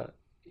Sylvia,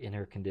 in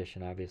her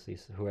condition, obviously,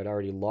 who had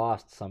already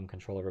lost some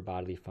control of her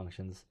bodily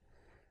functions,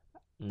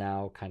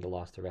 now kind of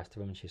lost the rest of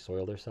them, and she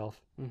soiled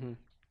herself. Mm-hmm.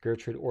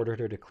 Gertrude ordered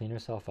her to clean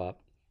herself up.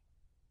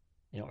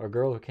 A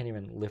girl who can't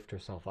even lift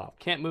herself up.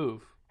 Can't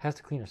move. Has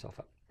to clean herself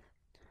up.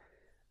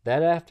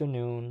 That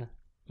afternoon,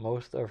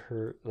 most of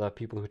the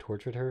people who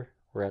tortured her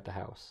were at the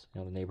house.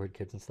 The neighborhood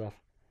kids and stuff.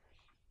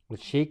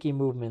 With shaky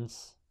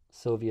movements,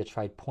 Sylvia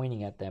tried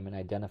pointing at them and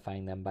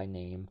identifying them by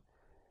name.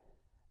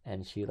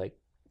 And she,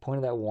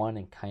 pointed at one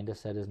and kind of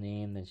said his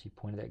name. Then she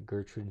pointed at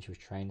Gertrude and she was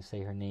trying to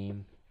say her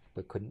name,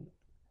 but couldn't.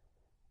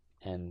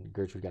 And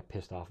Gertrude got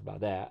pissed off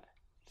about that,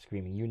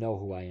 screaming, "You know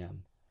who I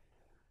am."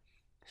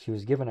 She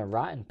was given a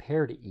rotten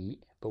pear to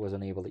eat, but was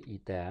unable to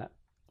eat that,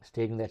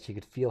 stating that she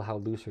could feel how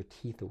loose her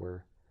teeth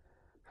were.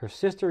 Her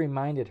sister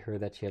reminded her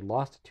that she had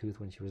lost a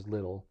tooth when she was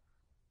little,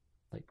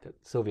 that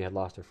Sylvia had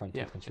lost her front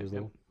teeth when she was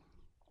little,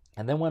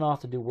 and then went off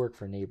to do work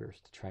for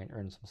neighbors to try and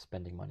earn some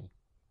spending money,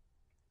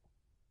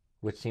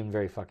 which seemed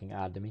very fucking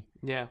odd to me.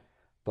 Yeah.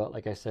 But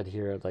like I said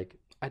here,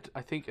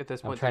 I think at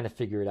this point I'm trying to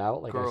figure it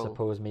out. I girl.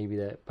 suppose maybe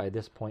that by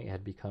this point it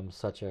had become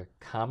such a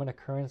common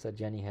occurrence that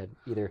Jenny had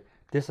either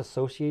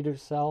disassociated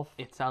herself.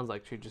 It sounds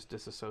like she just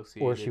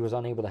disassociated. Or she was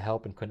unable to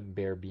help and couldn't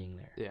bear being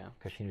there. Yeah.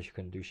 Because she knew she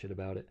couldn't do shit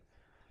about it.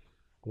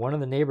 One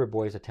of the neighbor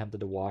boys attempted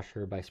to wash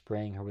her by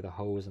spraying her with a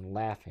hose and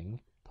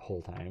laughing the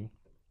whole time.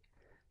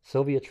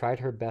 Sylvia tried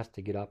her best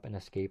to get up and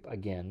escape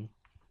again.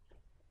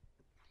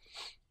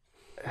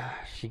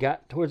 She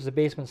got towards the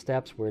basement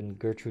steps when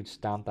Gertrude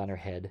stomped on her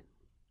head.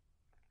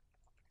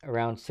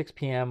 Around 6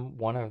 p.m.,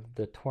 one of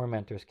the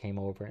tormentors came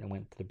over and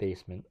went to the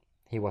basement.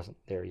 He wasn't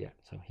there yet,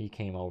 so he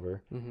came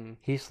over. Mm-hmm.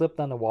 He slipped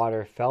on the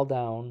water, fell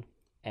down,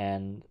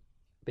 and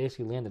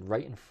basically landed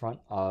right in front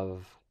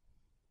of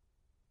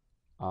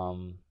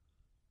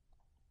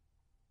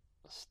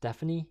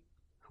Stephanie,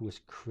 who was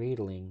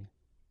cradling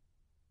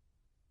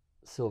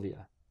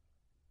Sylvia.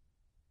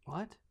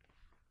 What?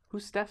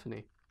 Who's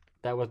Stephanie?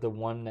 That was the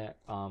one that,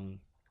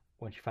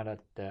 when she found out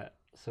that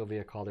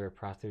Sylvia called her a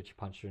prostitute, she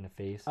punched her in the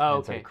face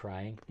and started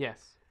crying.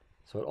 Yes.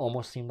 So it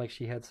almost seemed like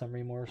she had some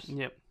remorse.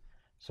 Yep.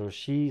 So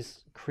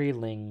she's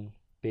cradling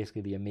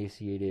basically the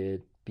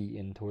emaciated,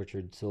 beaten,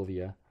 tortured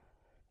Sylvia,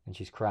 and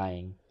she's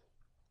crying.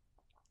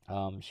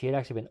 She had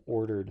actually been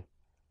ordered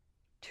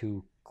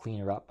to clean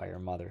her up by her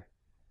mother.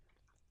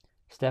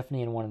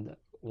 Stephanie and one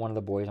of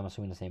the boys, I'm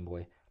assuming the same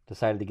boy,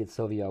 decided to get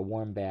Sylvia a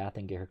warm bath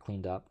and get her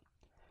cleaned up.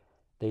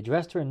 They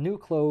dressed her in new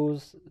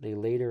clothes. They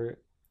laid her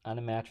on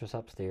a mattress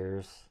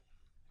upstairs.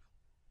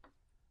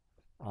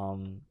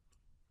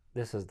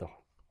 This is the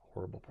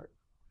horrible part.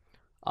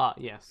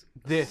 Yes.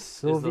 This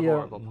Sylvia is the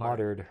horrible part.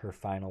 muttered her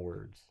final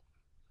words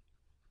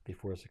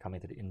before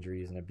succumbing to the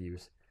injuries and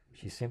abuse.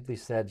 She simply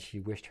said she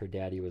wished her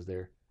daddy was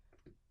there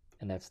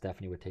and that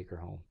Stephanie would take her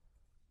home.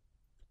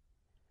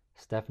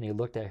 Stephanie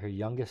looked at her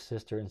youngest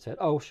sister and said,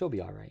 "Oh, she'll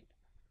be all right."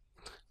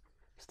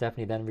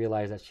 Stephanie then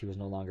realized that she was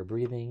no longer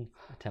breathing,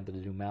 attempted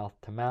to do mouth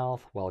to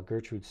mouth, while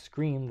Gertrude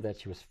screamed that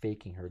she was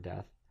faking her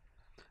death.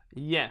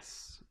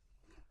 Yes.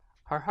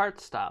 Her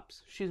heart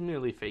stops. She's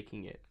merely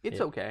faking it.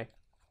 It's okay.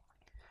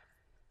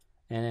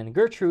 And then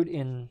Gertrude,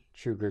 in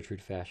true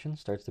Gertrude fashion,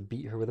 starts to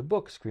beat her with a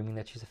book, screaming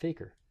that she's a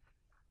faker,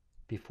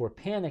 before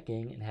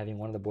panicking and having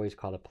one of the boys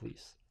call the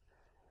police.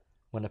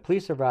 When the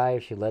police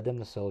arrived, she led them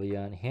to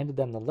Sylvia and handed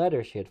them the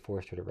letter she had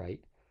forced her to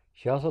write.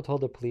 She also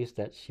told the police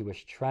that she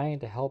was trying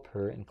to help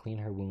her and clean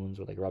her wounds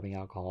with, like, rubbing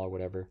alcohol or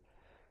whatever.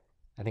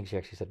 I think she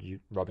actually said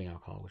rubbing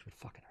alcohol, which would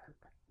fucking hurt.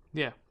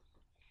 Yeah.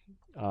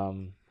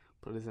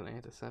 But it's an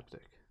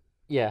antiseptic.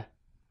 Yeah.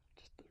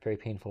 Just a very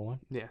painful one.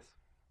 Yes.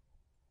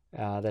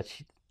 That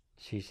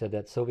she said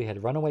that Sylvia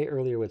had run away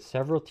earlier with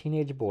several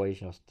teenage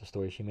boys, the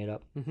story she made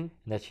up, Mm-hmm. and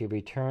that she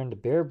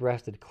returned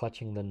bare-breasted,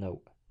 clutching the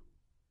note.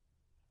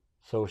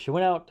 So she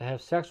went out to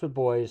have sex with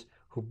boys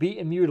who beat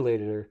and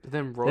mutilated her.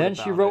 Then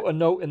she wrote a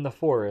note in the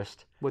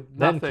forest. With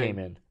then nothing. Came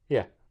in.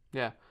 Yeah.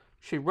 Yeah.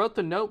 She wrote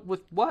the note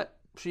with what?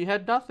 She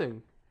had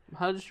nothing.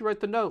 How did she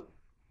write the note?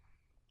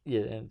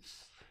 Yeah.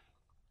 It's...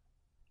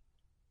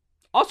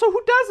 Also,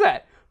 who does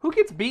that? Who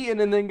gets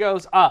beaten and then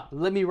goes,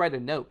 let me write a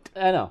note?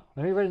 I know.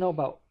 Let me write a note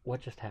about what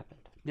just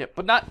happened. Yeah,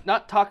 but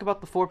not talk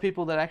about the 4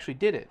 people that actually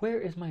did it. Where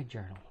is my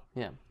journal?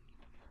 Yeah.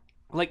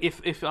 Like,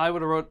 if I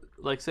would have wrote,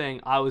 like,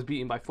 saying I was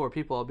beaten by 4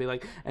 people, I'd be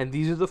like, and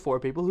these are the 4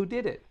 people who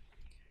did it.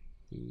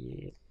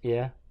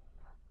 Yeah.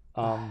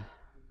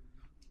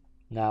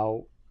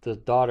 Now, the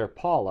daughter,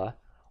 Paula,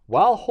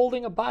 while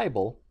holding a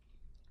Bible,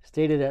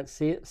 stated that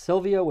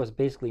Sylvia was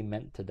basically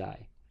meant to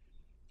die,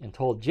 and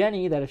told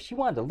Jenny that if she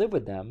wanted to live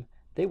with them,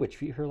 they would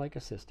treat her like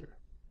a sister.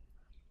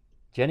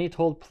 Jenny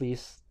told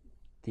police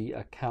the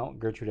account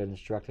Gertrude had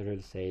instructed her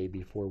to say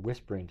before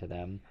whispering to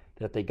them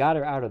that if they got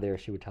her out of there,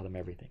 she would tell them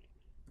everything.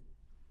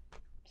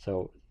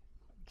 So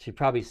she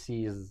probably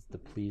sees the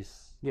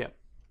police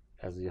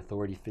as the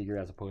authority figure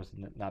as opposed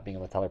to not being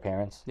able to tell her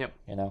parents. Yep.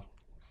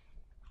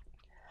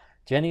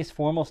 Jenny's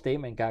formal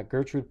statement got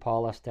Gertrude,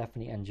 Paula,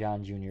 Stephanie, and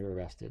John Jr.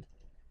 arrested.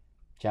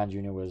 John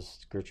Jr.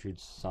 was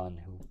Gertrude's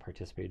son who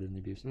participated in the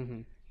abuse.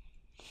 Mm-hmm.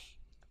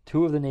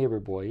 2 of the neighbor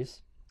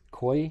boys,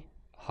 Coy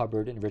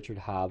Hubbard and Richard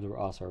Hobbs, were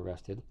also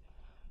arrested.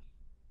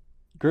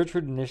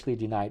 Gertrude initially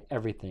denied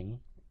everything,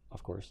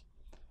 of course,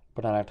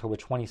 but on October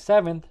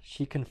 27th,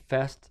 she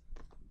confessed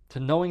to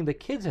knowing the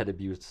kids had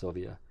abused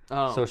Sylvia.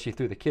 Oh. So she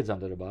threw the kids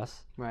under the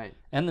bus. Right.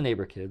 And the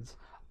neighbor kids.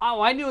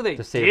 Oh, I knew they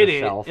did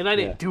it, and I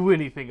didn't do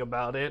anything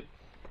about it.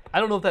 I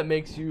don't know if that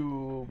makes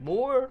you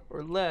more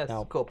or less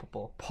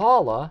culpable.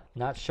 Paula,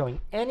 not showing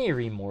any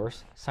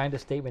remorse, signed a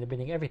statement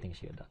admitting everything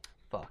she had done.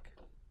 Fuck.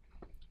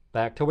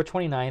 By October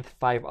 29th,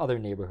 5 other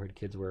neighborhood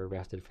kids were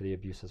arrested for the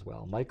abuse as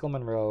well. Michael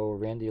Monroe,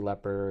 Randy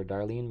Lepper,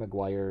 Darlene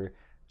McGuire,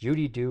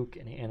 Judy Duke,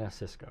 and Anna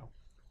Cisco.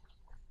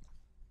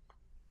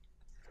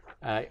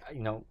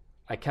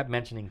 I kept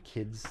mentioning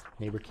kids,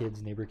 neighbor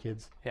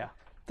kids. Yeah.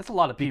 That's a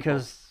lot of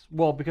people.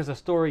 Because the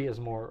story is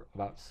more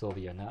about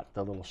Sylvia, not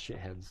the little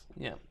shitheads.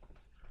 Yeah.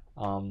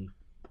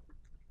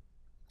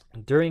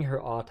 During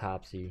her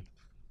autopsy,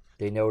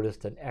 they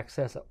noticed an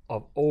excess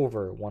of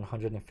over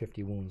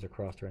 150 wounds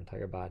across her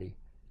entire body.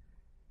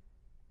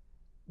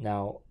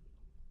 Now,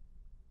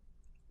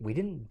 we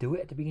didn't do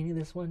it at the beginning of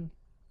this one.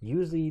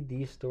 Usually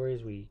these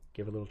stories we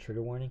give a little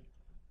trigger warning.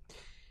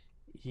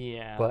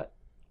 Yeah. But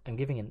I'm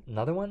giving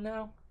another one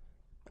now.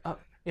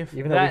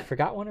 Even though we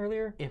forgot one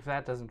earlier. If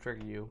that doesn't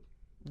trigger you,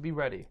 be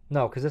ready.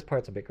 No, because this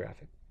part's a bit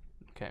graphic.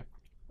 Okay.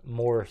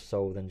 More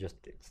so than just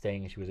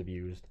saying she was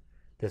abused.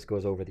 This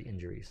goes over the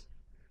injuries.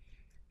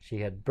 She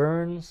had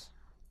burns,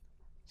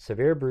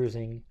 severe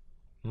bruising,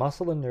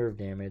 muscle and nerve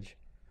damage.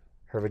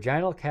 Her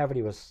vaginal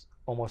cavity was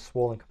almost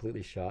swollen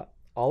completely shut.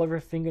 All of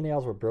her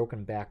fingernails were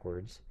broken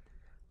backwards.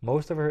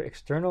 Most of her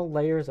external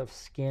layers of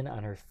skin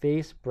on her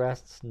face,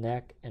 breasts,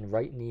 neck, and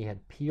right knee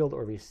had peeled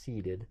or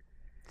receded.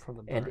 From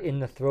the burn. And in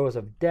the throes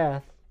of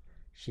death,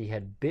 she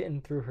had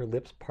bitten through her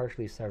lips,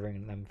 partially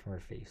severing them from her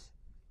face.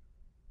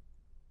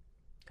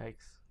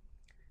 Yikes.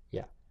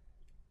 Yeah.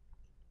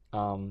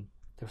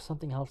 There was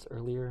something else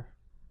earlier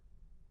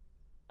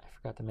I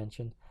forgot to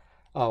mention.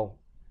 Oh,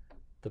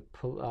 I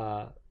don't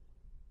know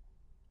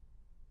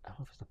if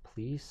it was the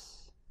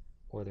police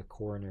or the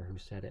coroner who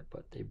said it,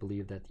 but they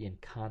believe that the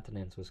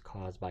incontinence was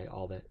caused by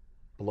all the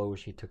blows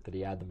she took to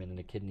the abdomen and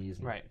the kidneys.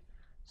 And Right.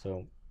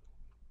 So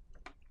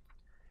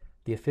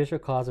the official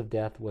cause of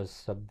death was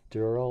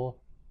subdural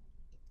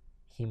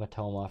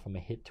hematoma from a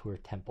hit to her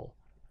temple.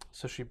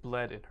 So she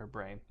bled in her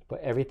brain.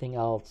 But everything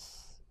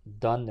else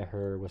done to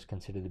her was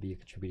considered to be a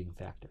contributing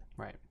factor.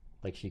 Right.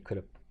 Like she could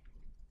have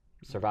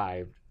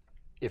survived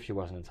if she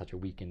wasn't in such a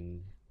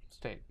weakened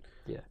state.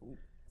 Yeah.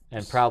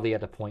 And probably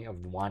at the point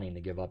of wanting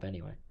to give up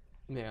anyway.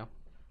 Yeah.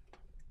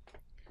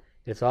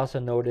 It's also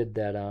noted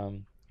that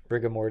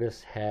rigor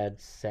mortis had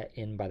set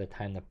in by the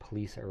time the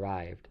police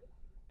arrived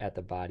at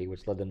the body,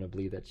 which led them to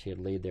believe that she had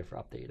laid there for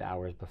up to 8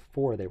 hours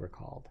before they were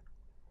called.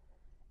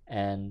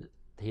 And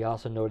he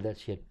also noted that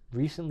she had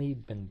recently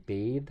been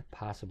bathed,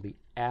 possibly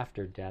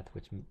after death,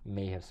 which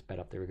may have sped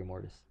up the rigor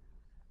mortis.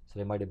 So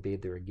they might have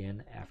bathed her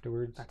again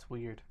afterwards. That's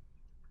weird.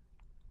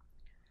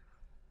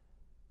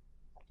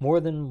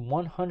 More than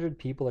 100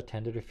 people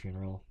attended her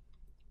funeral.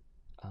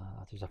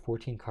 There's a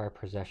 14-car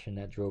procession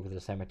that drove to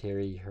the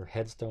cemetery. Her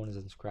headstone is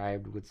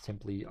inscribed with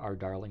simply, "Our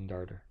darling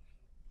daughter."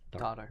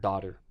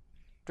 Daughter.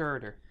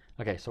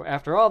 Okay, so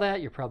after all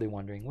that, you're probably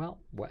wondering, well,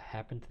 what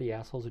happened to the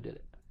assholes who did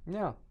it?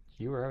 Yeah.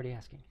 You were already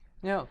asking.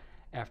 Yeah.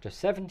 After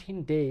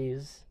 17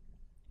 days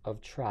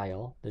of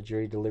trial, the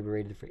jury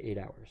deliberated for 8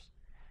 hours.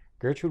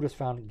 Gertrude was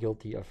found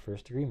guilty of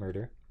first-degree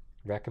murder,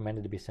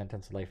 recommended to be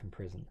sentenced to life in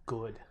prison.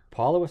 Good.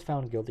 Paula was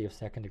found guilty of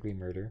second-degree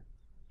murder.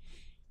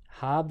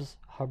 Hobbs,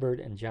 Hubbard,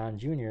 and John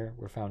Jr.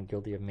 were found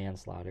guilty of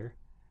manslaughter.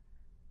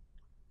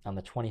 On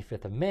the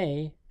 25th of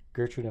May,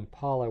 Gertrude and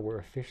Paula were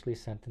officially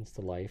sentenced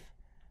to life.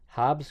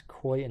 Hobbs,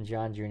 Coy, and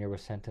John Jr. were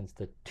sentenced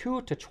to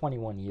 2 to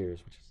 21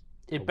 years, which is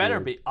it better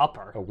be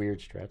upper. A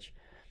weird stretch.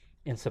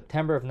 In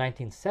September of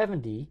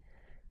 1970,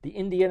 the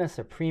Indiana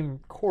Supreme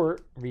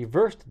Court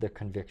reversed the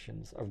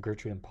convictions of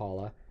Gertrude and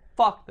Paula.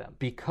 Fuck them.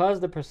 Because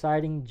the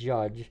presiding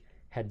judge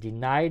had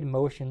denied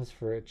motions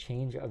for a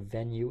change of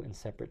venue and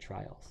separate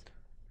trials.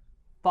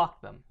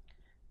 Fuck them.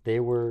 They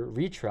were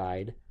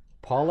retried.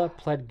 Paula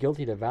pled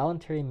guilty to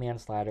voluntary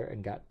manslaughter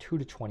and got 2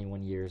 to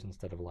 21 years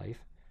instead of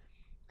life.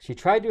 She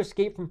tried to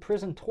escape from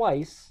prison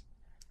twice.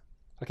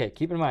 Okay,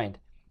 keep in mind,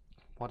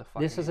 what a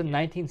fucking this is in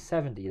idiot.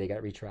 1970 they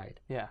got retried.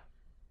 Yeah.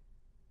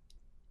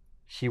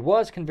 She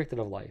was convicted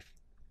of life.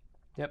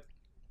 Yep.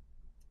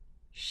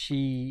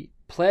 She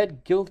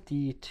pled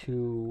guilty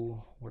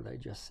to, what did I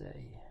just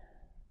say?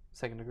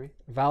 Second degree?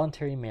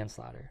 Voluntary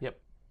manslaughter. Yep.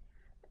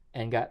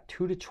 And got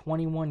 2 to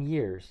 21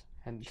 years.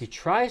 And she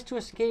tries to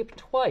escape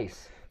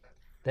twice.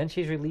 Then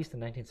she's released in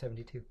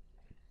 1972.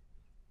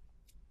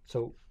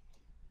 So,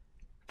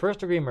 first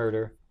degree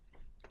murder,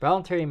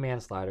 voluntary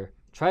manslaughter,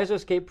 tries to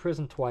escape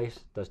prison twice,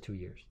 does 2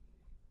 years.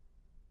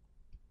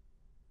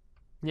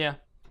 Yeah.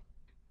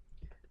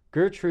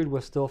 Gertrude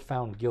was still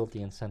found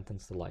guilty and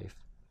sentenced to life.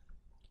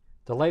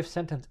 The life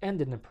sentence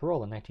ended in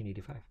parole in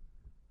 1985.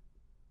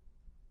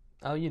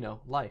 Oh, you know,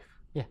 life.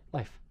 Yeah,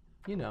 life.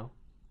 You know,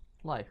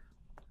 life.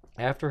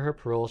 After her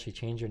parole, she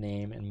changed her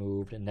name and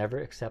moved and never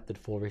accepted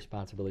full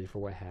responsibility for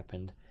what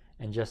happened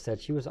and just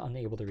said she was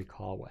unable to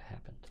recall what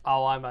happened.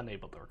 Oh, I'm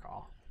unable to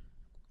recall.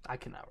 I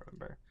cannot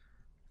remember.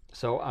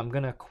 So I'm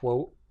going to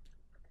quote,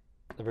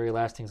 the very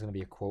last thing is going to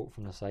be a quote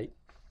from the site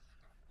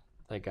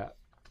I got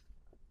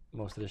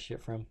most of this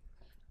shit from.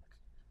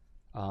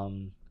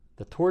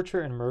 The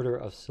torture and murder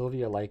of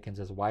Sylvia Likens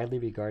is widely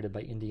regarded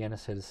by Indiana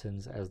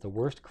citizens as the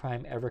worst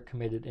crime ever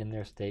committed in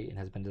their state and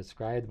has been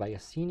described by a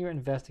senior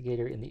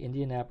investigator in the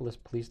Indianapolis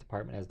Police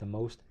Department as the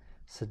most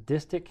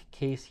sadistic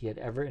case he had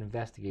ever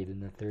investigated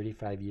in the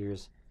 35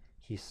 years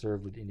he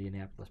served with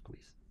Indianapolis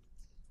Police.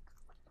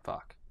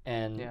 Fuck.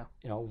 And, yeah.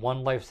 You know,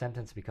 one life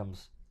sentence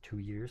becomes 2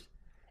 years.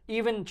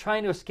 Even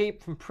trying to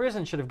escape from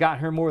prison should have gotten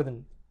her more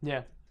than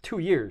 2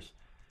 years.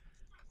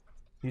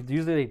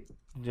 Usually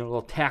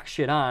they, tack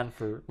shit on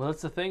for... Well,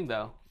 that's the thing,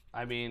 though.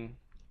 I mean,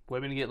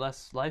 women get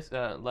less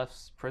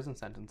prison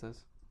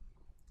sentences.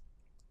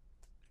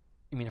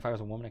 You mean if I was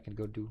a woman, I could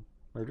go do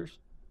murders?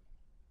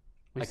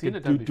 We've seen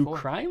it done before.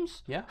 Do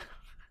crimes? Yeah.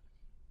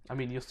 I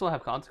mean, you'll still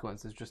have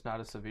consequences, just not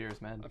as severe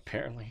as men.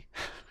 Apparently.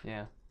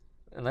 Yeah.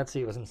 And let's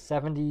see, it was in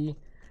 70.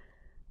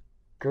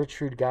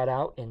 Gertrude got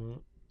out in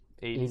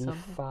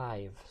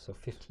 85, so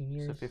 15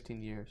 years. So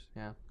 15 years,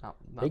 yeah. Not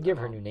they give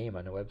her new name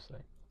on the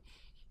website.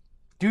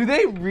 Do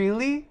they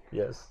really?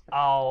 Yes.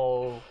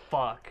 Oh,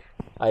 fuck.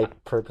 I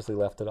purposely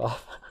left it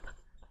off.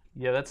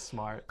 Yeah, that's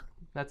smart.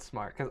 That's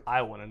smart, because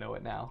I want to know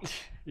it now.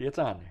 It's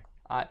on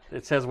there.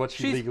 It says what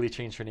she legally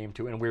changed her name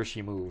to and where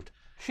she moved.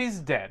 She's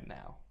dead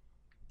now.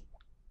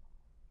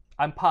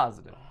 I'm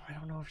positive. I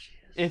don't know if she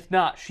is. If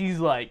not, she's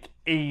like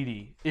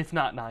 80, if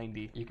not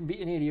 90. You can beat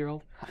an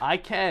 80-year-old. I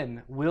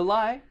can. Will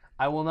I?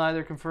 I will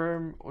neither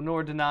confirm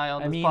nor deny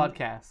on this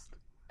podcast.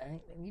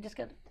 You just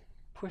got to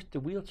push the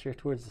wheelchair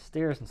towards the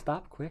stairs and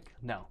stop quick.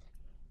 No.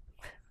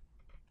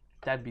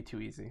 That'd be too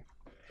easy.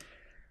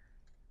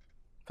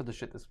 For the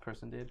shit this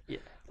person did. Yeah.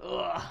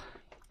 Ugh.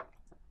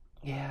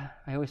 Yeah,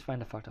 I always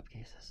find the fucked up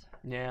cases.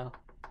 Yeah.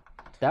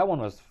 That one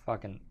was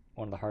fucking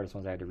one of the hardest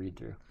ones I had to read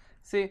through.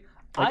 See,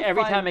 like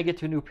every time I get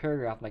to a new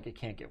paragraph, I'm like, it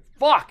can't get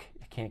fuck.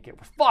 It can't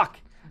get fuck.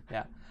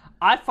 Yeah.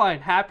 I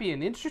find happy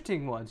and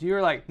interesting ones.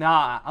 You're like,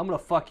 nah, I'm going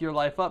to fuck your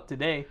life up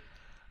today.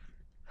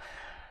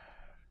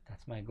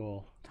 That's my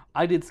goal.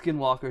 I did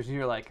Skinwalkers, and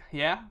you're like,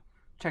 yeah?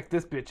 Check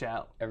this bitch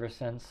out. Ever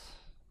since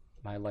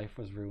my life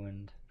was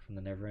ruined from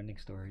the never-ending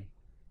story,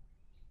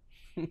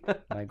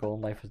 my goal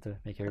in life is to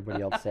make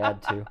everybody else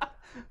sad, too.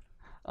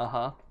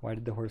 Uh-huh. Why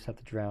did the horse have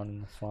to drown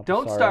in the swamp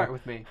Don't of sorrow? start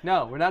with me.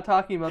 No, we're not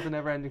talking about the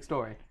never-ending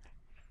story.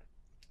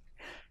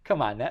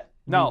 Come on, that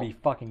movie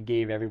fucking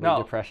gave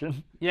everybody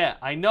depression. Yeah,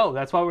 I know.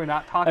 That's why we're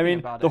not talking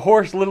about it. The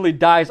horse literally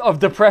dies of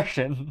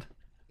depression.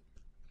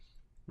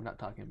 We're not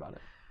talking about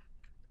it.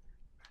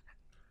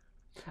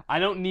 I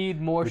don't need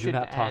more shit to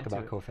add to it. We do not talk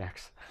about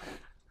Koufax.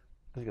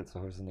 I think that's the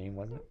horse's name,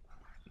 wasn't it?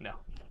 No.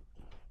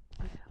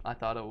 I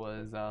thought it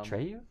was...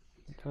 Atreyu?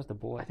 That was the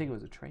boy. I think it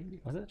was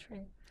Atreyu. Was it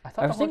Atreyu?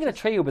 I was thinking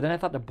Atreyu, but then I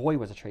thought the boy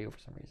was Atreyu for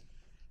some reason.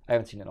 I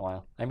haven't seen it in a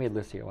while. I made a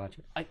list here to watch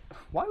it.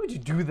 Why would you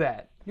do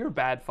that? You're a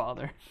bad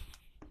father.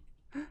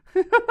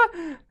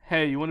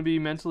 Hey, you want to be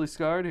mentally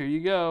scarred? Here you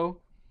go.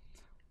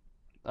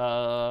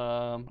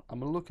 I'm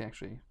going to look,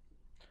 actually.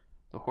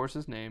 The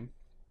horse's name.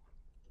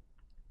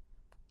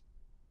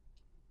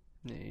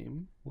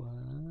 Name.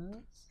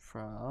 What?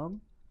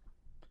 From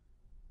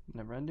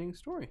Neverending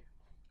Story.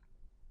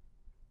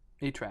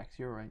 Atrax,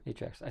 you're right.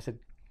 Atrax. I said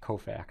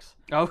Koufax.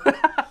 Oh.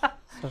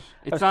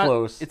 It's not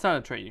close. It's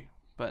not Atreyu,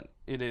 but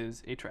it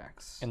is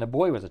Atrax. And the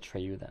boy was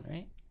Atreyu then,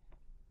 right?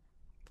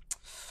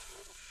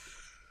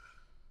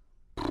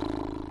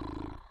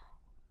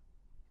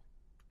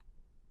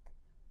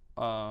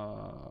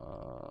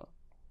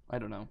 I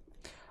don't know.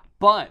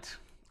 But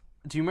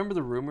do you remember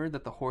the rumor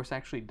that the horse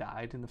actually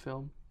died in the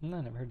film? No,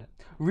 I never heard that.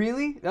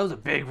 Really? That was a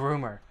big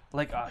rumor.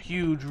 Like a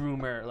huge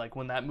rumor. Like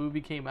when that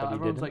movie came out,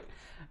 everyone's like,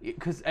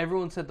 because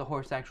everyone said the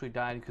horse actually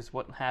died because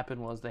what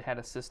happened was they had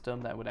a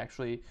system that would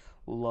actually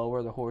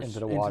lower the horse into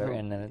the water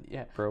and then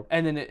it broke.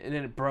 And then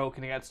it broke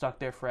and it got stuck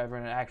there forever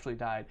and it actually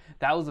died.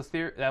 That was a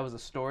theory. That was a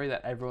story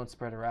that everyone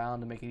spread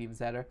around to make it even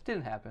sadder.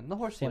 Didn't happen. The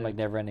horse seemed lived.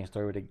 like Neverending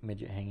Story with a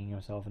midget hanging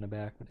himself in the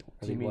back.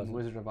 Do you mean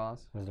Wizard of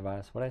Oz? Wizard of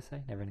Oz. What did I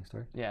say? Neverending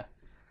Story. Yeah.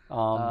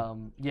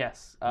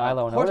 Yes.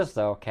 Milo noticed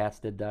though, cats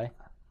did die.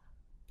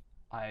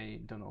 I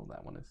don't know what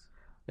that one is.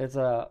 It's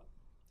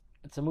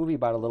a movie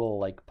about a little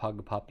like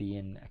pug puppy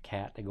and a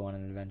cat that go on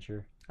an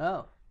adventure.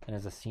 Oh. And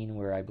there's a scene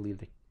where I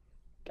believe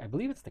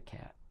it's the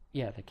cat.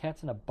 Yeah, the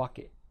cat's in a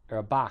bucket or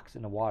a box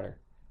in the water,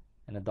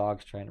 and the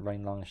dog's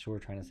running along the shore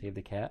trying to save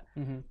the cat.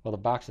 Mm-hmm. Well, the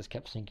box just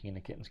kept sinking and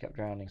the kittens kept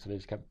drowning, so they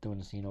just kept doing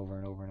the scene over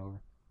and over and over.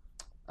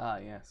 Ah,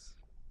 yes.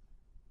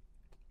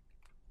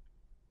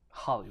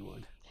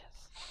 Hollywood.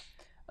 Yes.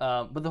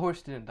 But the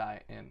horse didn't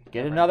die in.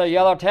 Get another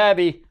yellow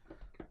tabby.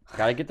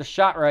 Gotta get the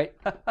shot right.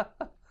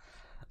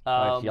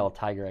 Yellow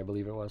tiger, I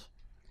believe it was.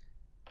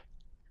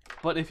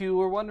 But if you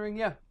were wondering,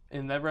 yeah,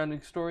 in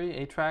Neverending Story,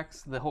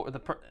 Atrax,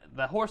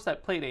 the horse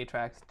that played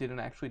Atrax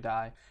didn't actually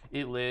die.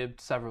 It lived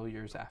several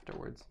years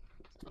afterwards.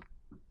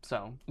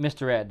 So.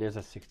 Mr. Ed, there's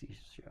a 60s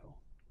show.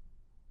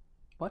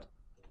 What?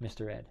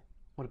 Mr. Ed.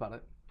 What about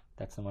it?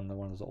 That's one of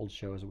those old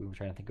shows that we were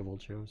trying to think of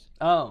old shows.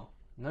 Oh,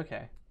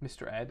 okay.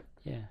 Mr. Ed.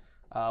 Yeah.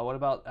 What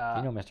about...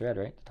 you know Mr. Ed,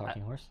 right? The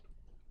talking horse?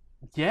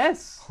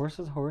 Yes! Horse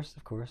is a horse,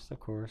 of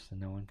course, and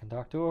no one can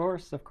talk to a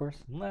horse, of course,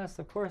 unless,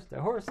 of course, the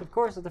horse, of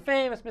course, is the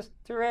famous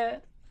Mr.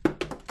 Ed.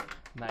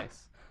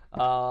 Nice.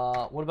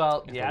 What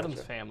about The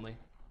Addams Family?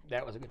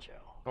 That was a good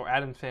show. Or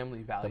Addams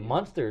Family Value. The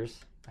Munsters.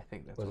 I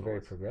think that's was a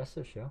very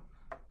progressive show.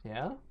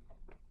 Yeah?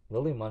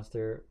 Lily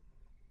Munster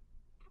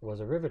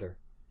was a riveter.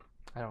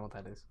 I don't know what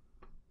that is.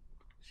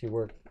 She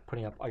worked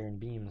putting up iron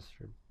beams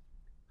for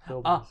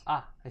buildings.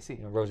 I see.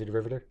 You know Rosie the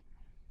Riveter?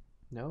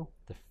 No.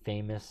 The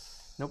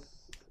famous... Nope.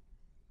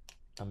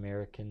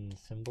 American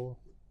symbol.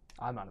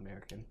 I'm not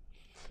American.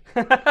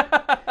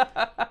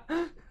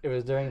 It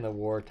was during the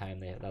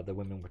wartime the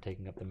women were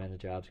taking up the men's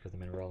jobs because the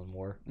men were all in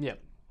war.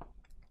 Yep.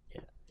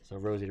 Yeah. So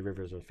Rosie the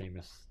Riveter is a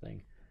famous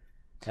thing.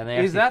 And they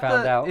actually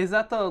found out. Is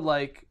that the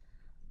like?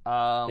 They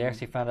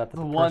actually found out that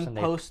the one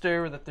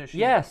poster that they're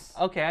shooting. Yes.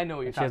 Okay, I know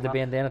what you're talking about. She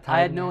has the bandana tied.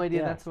 I had no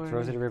idea that's what. It's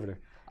Rosie the Riveter.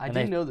 I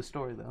didn't know the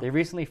story though. They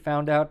recently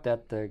found out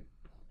that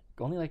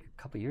only like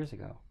a couple years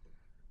ago,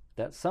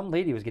 that some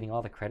lady was getting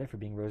all the credit for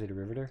being Rosie the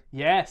Riveter.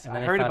 Yes, and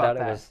then I heard about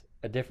that. It was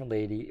a different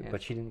lady,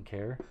 but she didn't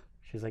care.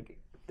 She's like,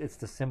 it's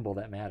the symbol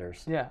that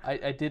matters. Yeah,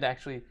 I did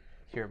actually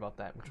hear about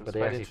that, which was But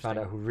they actually found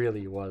out who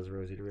really was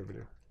Rosie the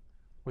Riveter.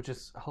 Which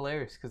is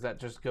hilarious because that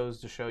just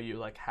goes to show you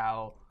like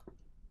how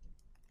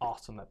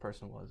awesome that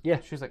person was. Yeah.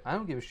 She's like, I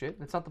don't give a shit.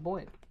 That's not the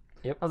point.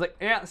 Yep. I was like,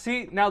 yeah,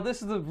 see, now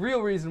this is the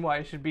real reason why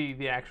it should be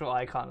the actual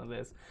icon of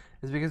this,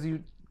 is because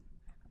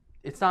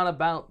it's not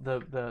about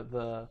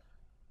the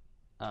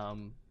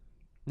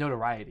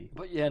notoriety.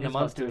 But yeah, in the It's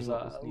about doing Munsters,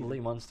 what was needed. Lily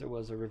Munster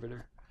was a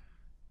riveter.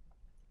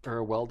 Or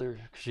a welder.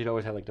 'Cause she'd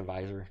always have like the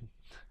visor.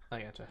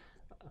 I gotcha.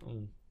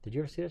 Did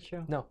you ever see that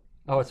show? No.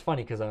 Oh, it's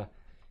funny because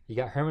you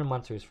got Herman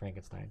Munster's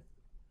Frankenstein.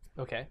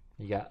 Okay.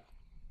 You got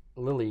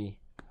Lily,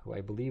 who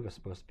I believe was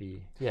supposed to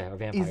be a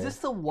vampire. Is this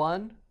the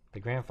one? The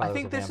grandfather? I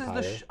think was a this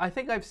vampire. is the. I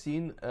think I've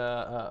seen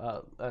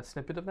a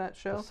snippet of that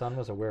show. The son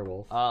was a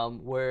werewolf.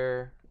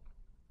 Where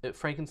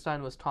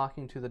Frankenstein was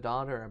talking to the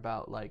daughter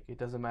about like it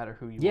doesn't matter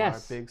who you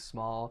Yes. are, big,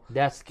 small.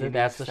 That's skinny,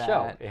 the show.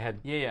 fat. It had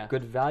Yeah.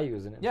 good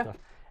values in it and Yeah. stuff.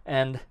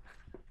 And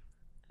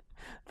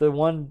the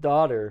one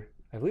daughter,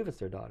 I believe it's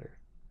their daughter,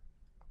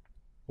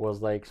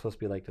 was like supposed to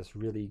be like this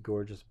really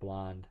gorgeous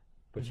blonde,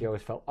 but she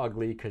always felt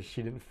ugly because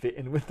she didn't fit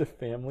in with the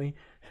family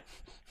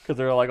because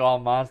they were like all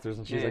monsters,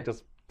 and she's like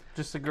this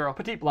Just a girl.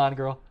 petite blonde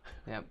girl.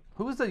 Yeah.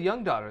 Who was the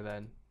young daughter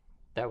then?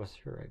 That was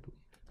her, I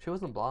believe. She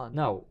wasn't blonde.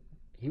 No,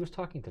 he was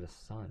talking to the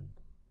son.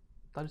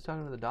 I thought he was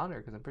talking to the daughter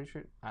because I'm pretty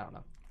sure. I don't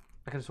know.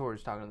 I could have swore he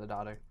was talking to the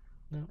daughter.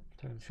 No,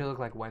 She looked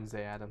like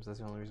Wednesday Addams. That's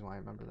the only reason why I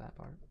remember that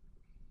part.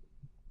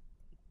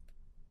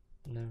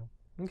 no.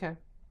 Okay.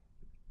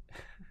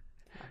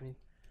 I mean,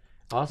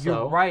 Also,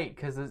 you're right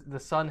because the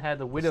son had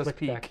the widow's slick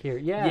peak. back here.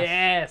 Yes.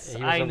 Yes,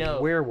 He was I a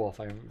know. werewolf.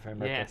 If I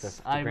remember Yes,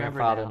 correctly. I The remember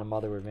grandfather now. and the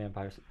mother were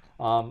vampires.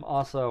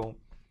 Also,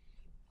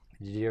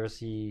 did you ever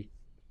see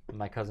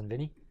My Cousin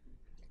Vinny?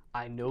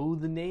 I know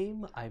the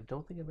name. I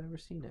don't think I've ever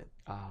seen it.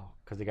 Oh,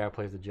 because the guy who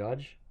plays the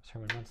judge is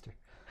Herman Munster.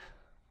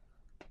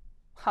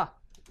 Huh.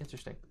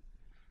 Interesting.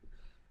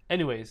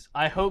 Anyways,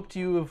 I hoped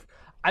you have.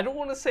 I don't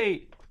want to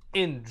say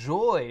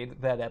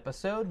enjoyed that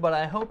episode, but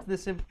I hope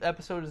this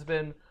episode has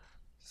been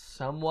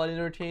somewhat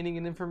entertaining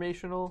and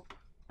informational.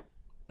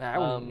 I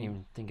wouldn't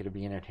even think it'd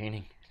be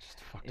entertaining. It's just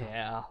fucked up.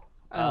 Yeah.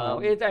 I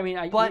don't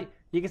know. but-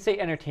 you can say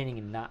entertaining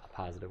in not a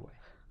positive way.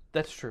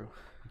 That's true.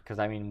 Because,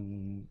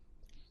 when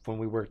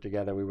we worked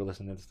together, we were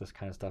listening to this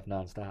kind of stuff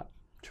nonstop.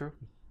 True.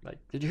 Like,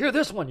 did you hear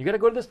this one? You got to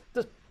go to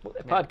this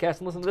podcast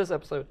and listen to this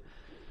episode.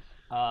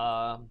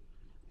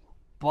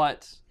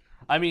 But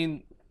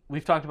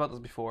we've talked about this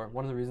before.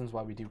 One of the reasons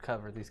why we do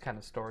cover these kind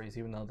of stories,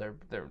 even though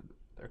they're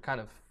kind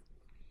of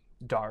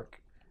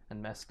dark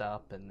and messed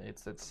up and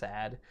it's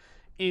sad,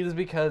 is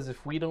because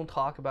if we don't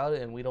talk about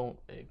it and we don't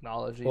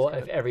acknowledge these, Well,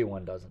 if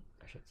everyone doesn't,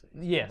 I should say.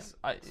 yes,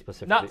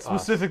 Specifically us.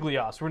 specifically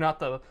us. We're not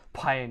the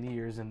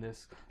pioneers in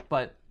this,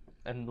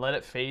 and let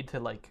it fade to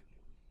like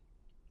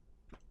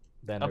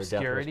Then their death was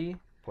obscurity.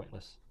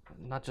 pointless.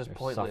 Not just Their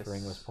pointless.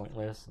 suffering was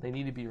pointless. They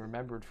need to be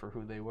remembered for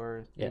who they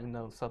were, Yeah. even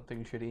though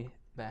something shitty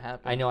that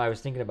happened. I know. I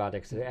was thinking about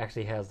it because it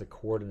actually has the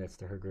coordinates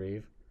to her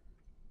grave.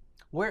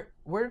 Where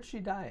did she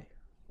die,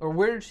 or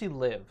where did she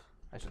live?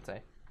 I should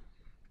say.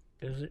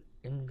 Is it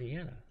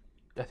Indiana?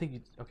 I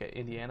think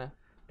Indiana.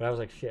 But I was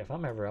like, shit, if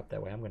I'm ever up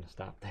that way, I'm going to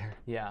stop there.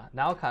 Yeah.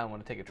 Now I kind of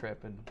want to take a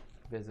trip and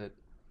visit.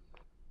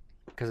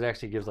 Because it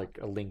actually gives like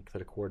a link to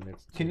the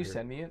coordinates. Can you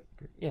send me it?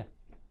 Yeah.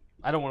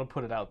 I don't want to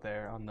put it out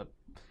there on the.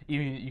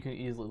 You can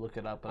easily look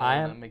it up, but I I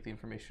want am- to make the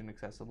information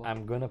accessible.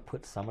 I'm going to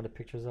put some of the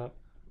pictures up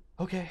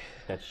Okay.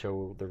 that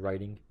show the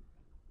writing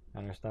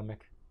on her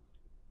stomach.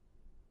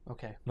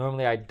 Okay.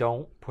 Normally I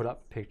don't put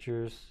up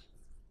pictures,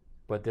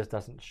 but this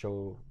doesn't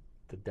show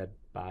the dead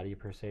body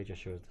per se, it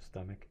just shows the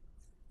stomach.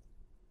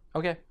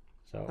 Okay.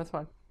 So That's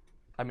fine.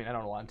 I don't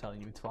know why I'm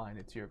telling you it's fine.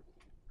 It's your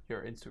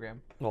Instagram.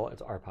 well,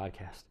 it's our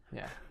podcast.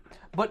 Yeah.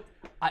 But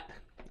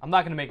I'm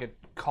not going to make a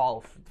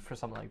call for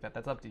something like that.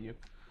 That's up to you.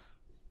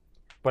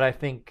 But I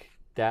think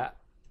that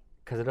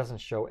because it doesn't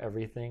show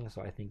everything,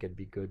 so I think it'd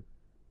be good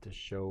to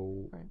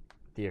show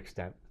the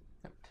extent.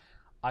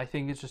 I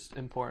think it's just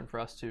important for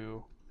us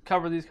to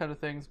cover these kind of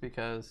things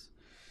because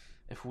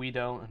if we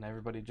don't and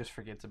everybody just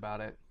forgets about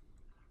it,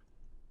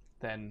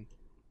 then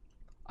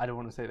I don't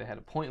want to say they had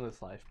a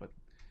pointless life, but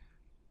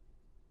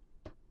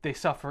they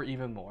suffer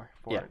even more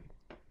for it.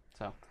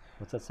 So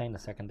What's that saying? The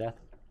second death?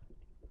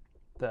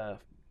 the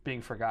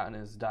being forgotten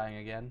is dying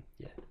again.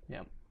 Yeah.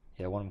 Yeah.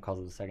 Yeah, one of them calls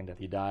it the second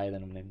death. You die,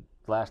 then when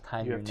the last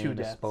time You your have two name is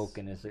deaths.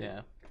 spoken is the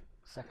Yeah.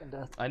 second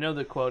death. I know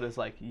the quote is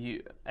like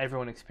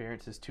everyone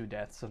experiences two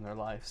deaths in their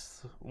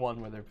lives.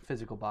 One where their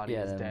physical body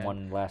Yeah, is then dead.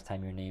 one last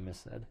time your name is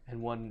said. And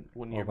one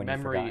when Or your when you're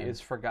memory forgotten. is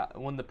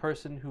forgotten. When the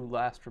person who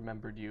last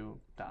remembered you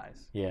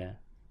dies. Yeah.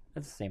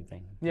 It's the same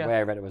thing. Yeah. The way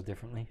I read it was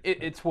differently.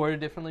 It's worded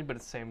differently, but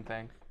it's the same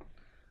thing.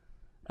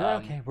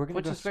 Okay, we're going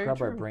which to go is very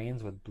scrub our true.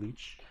 brains with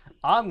bleach.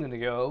 I'm going to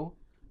go,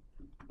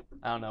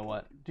 I don't know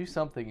what, do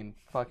something and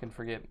fucking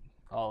forget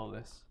all of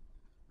this.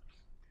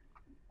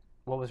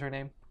 What was her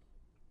name?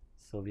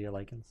 Sylvia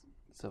Likens.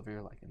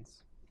 Sylvia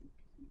Likens.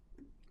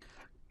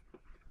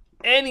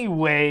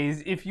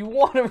 Anyways, if you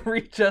want to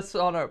reach us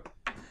on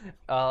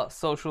our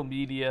social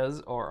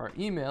medias or our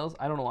emails,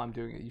 I don't know why I'm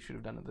doing it. You should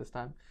have done it this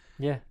time.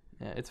 Yeah.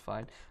 Yeah, it's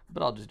fine,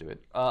 but I'll just do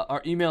it.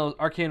 Our email is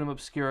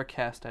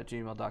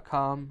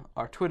arcanumobscuracast@gmail.com.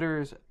 Our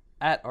Twitter is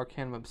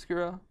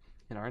 @arcanumobscura,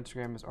 and our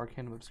Instagram is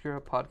arcanumobscura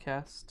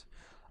podcast.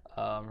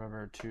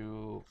 Remember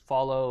to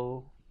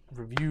follow,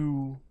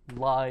 review,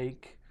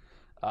 like,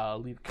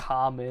 leave a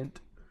comment,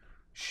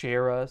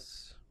 share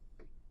us.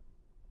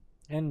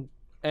 And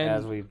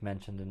as we've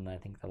mentioned in, I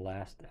think, the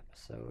last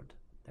episode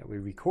that we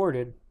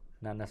recorded,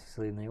 not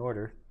necessarily in the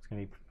order, it's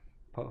going to be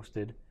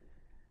posted,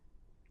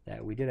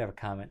 that we did have a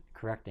comment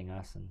correcting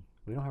us, and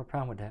we don't have a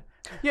problem with that.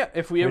 Yeah,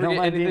 if we ever don't get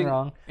mind being anything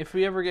wrong. If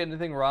we ever get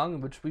anything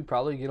wrong, which we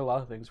probably get a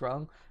lot of things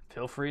wrong,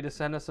 feel free to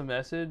send us a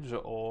message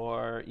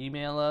or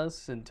email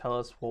us and tell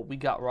us what we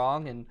got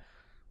wrong and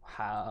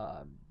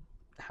how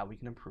we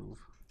can improve.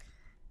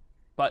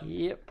 But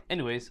Yep.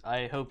 anyways,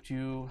 I hope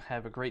you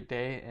have a great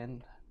day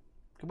and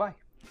goodbye.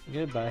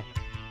 Goodbye.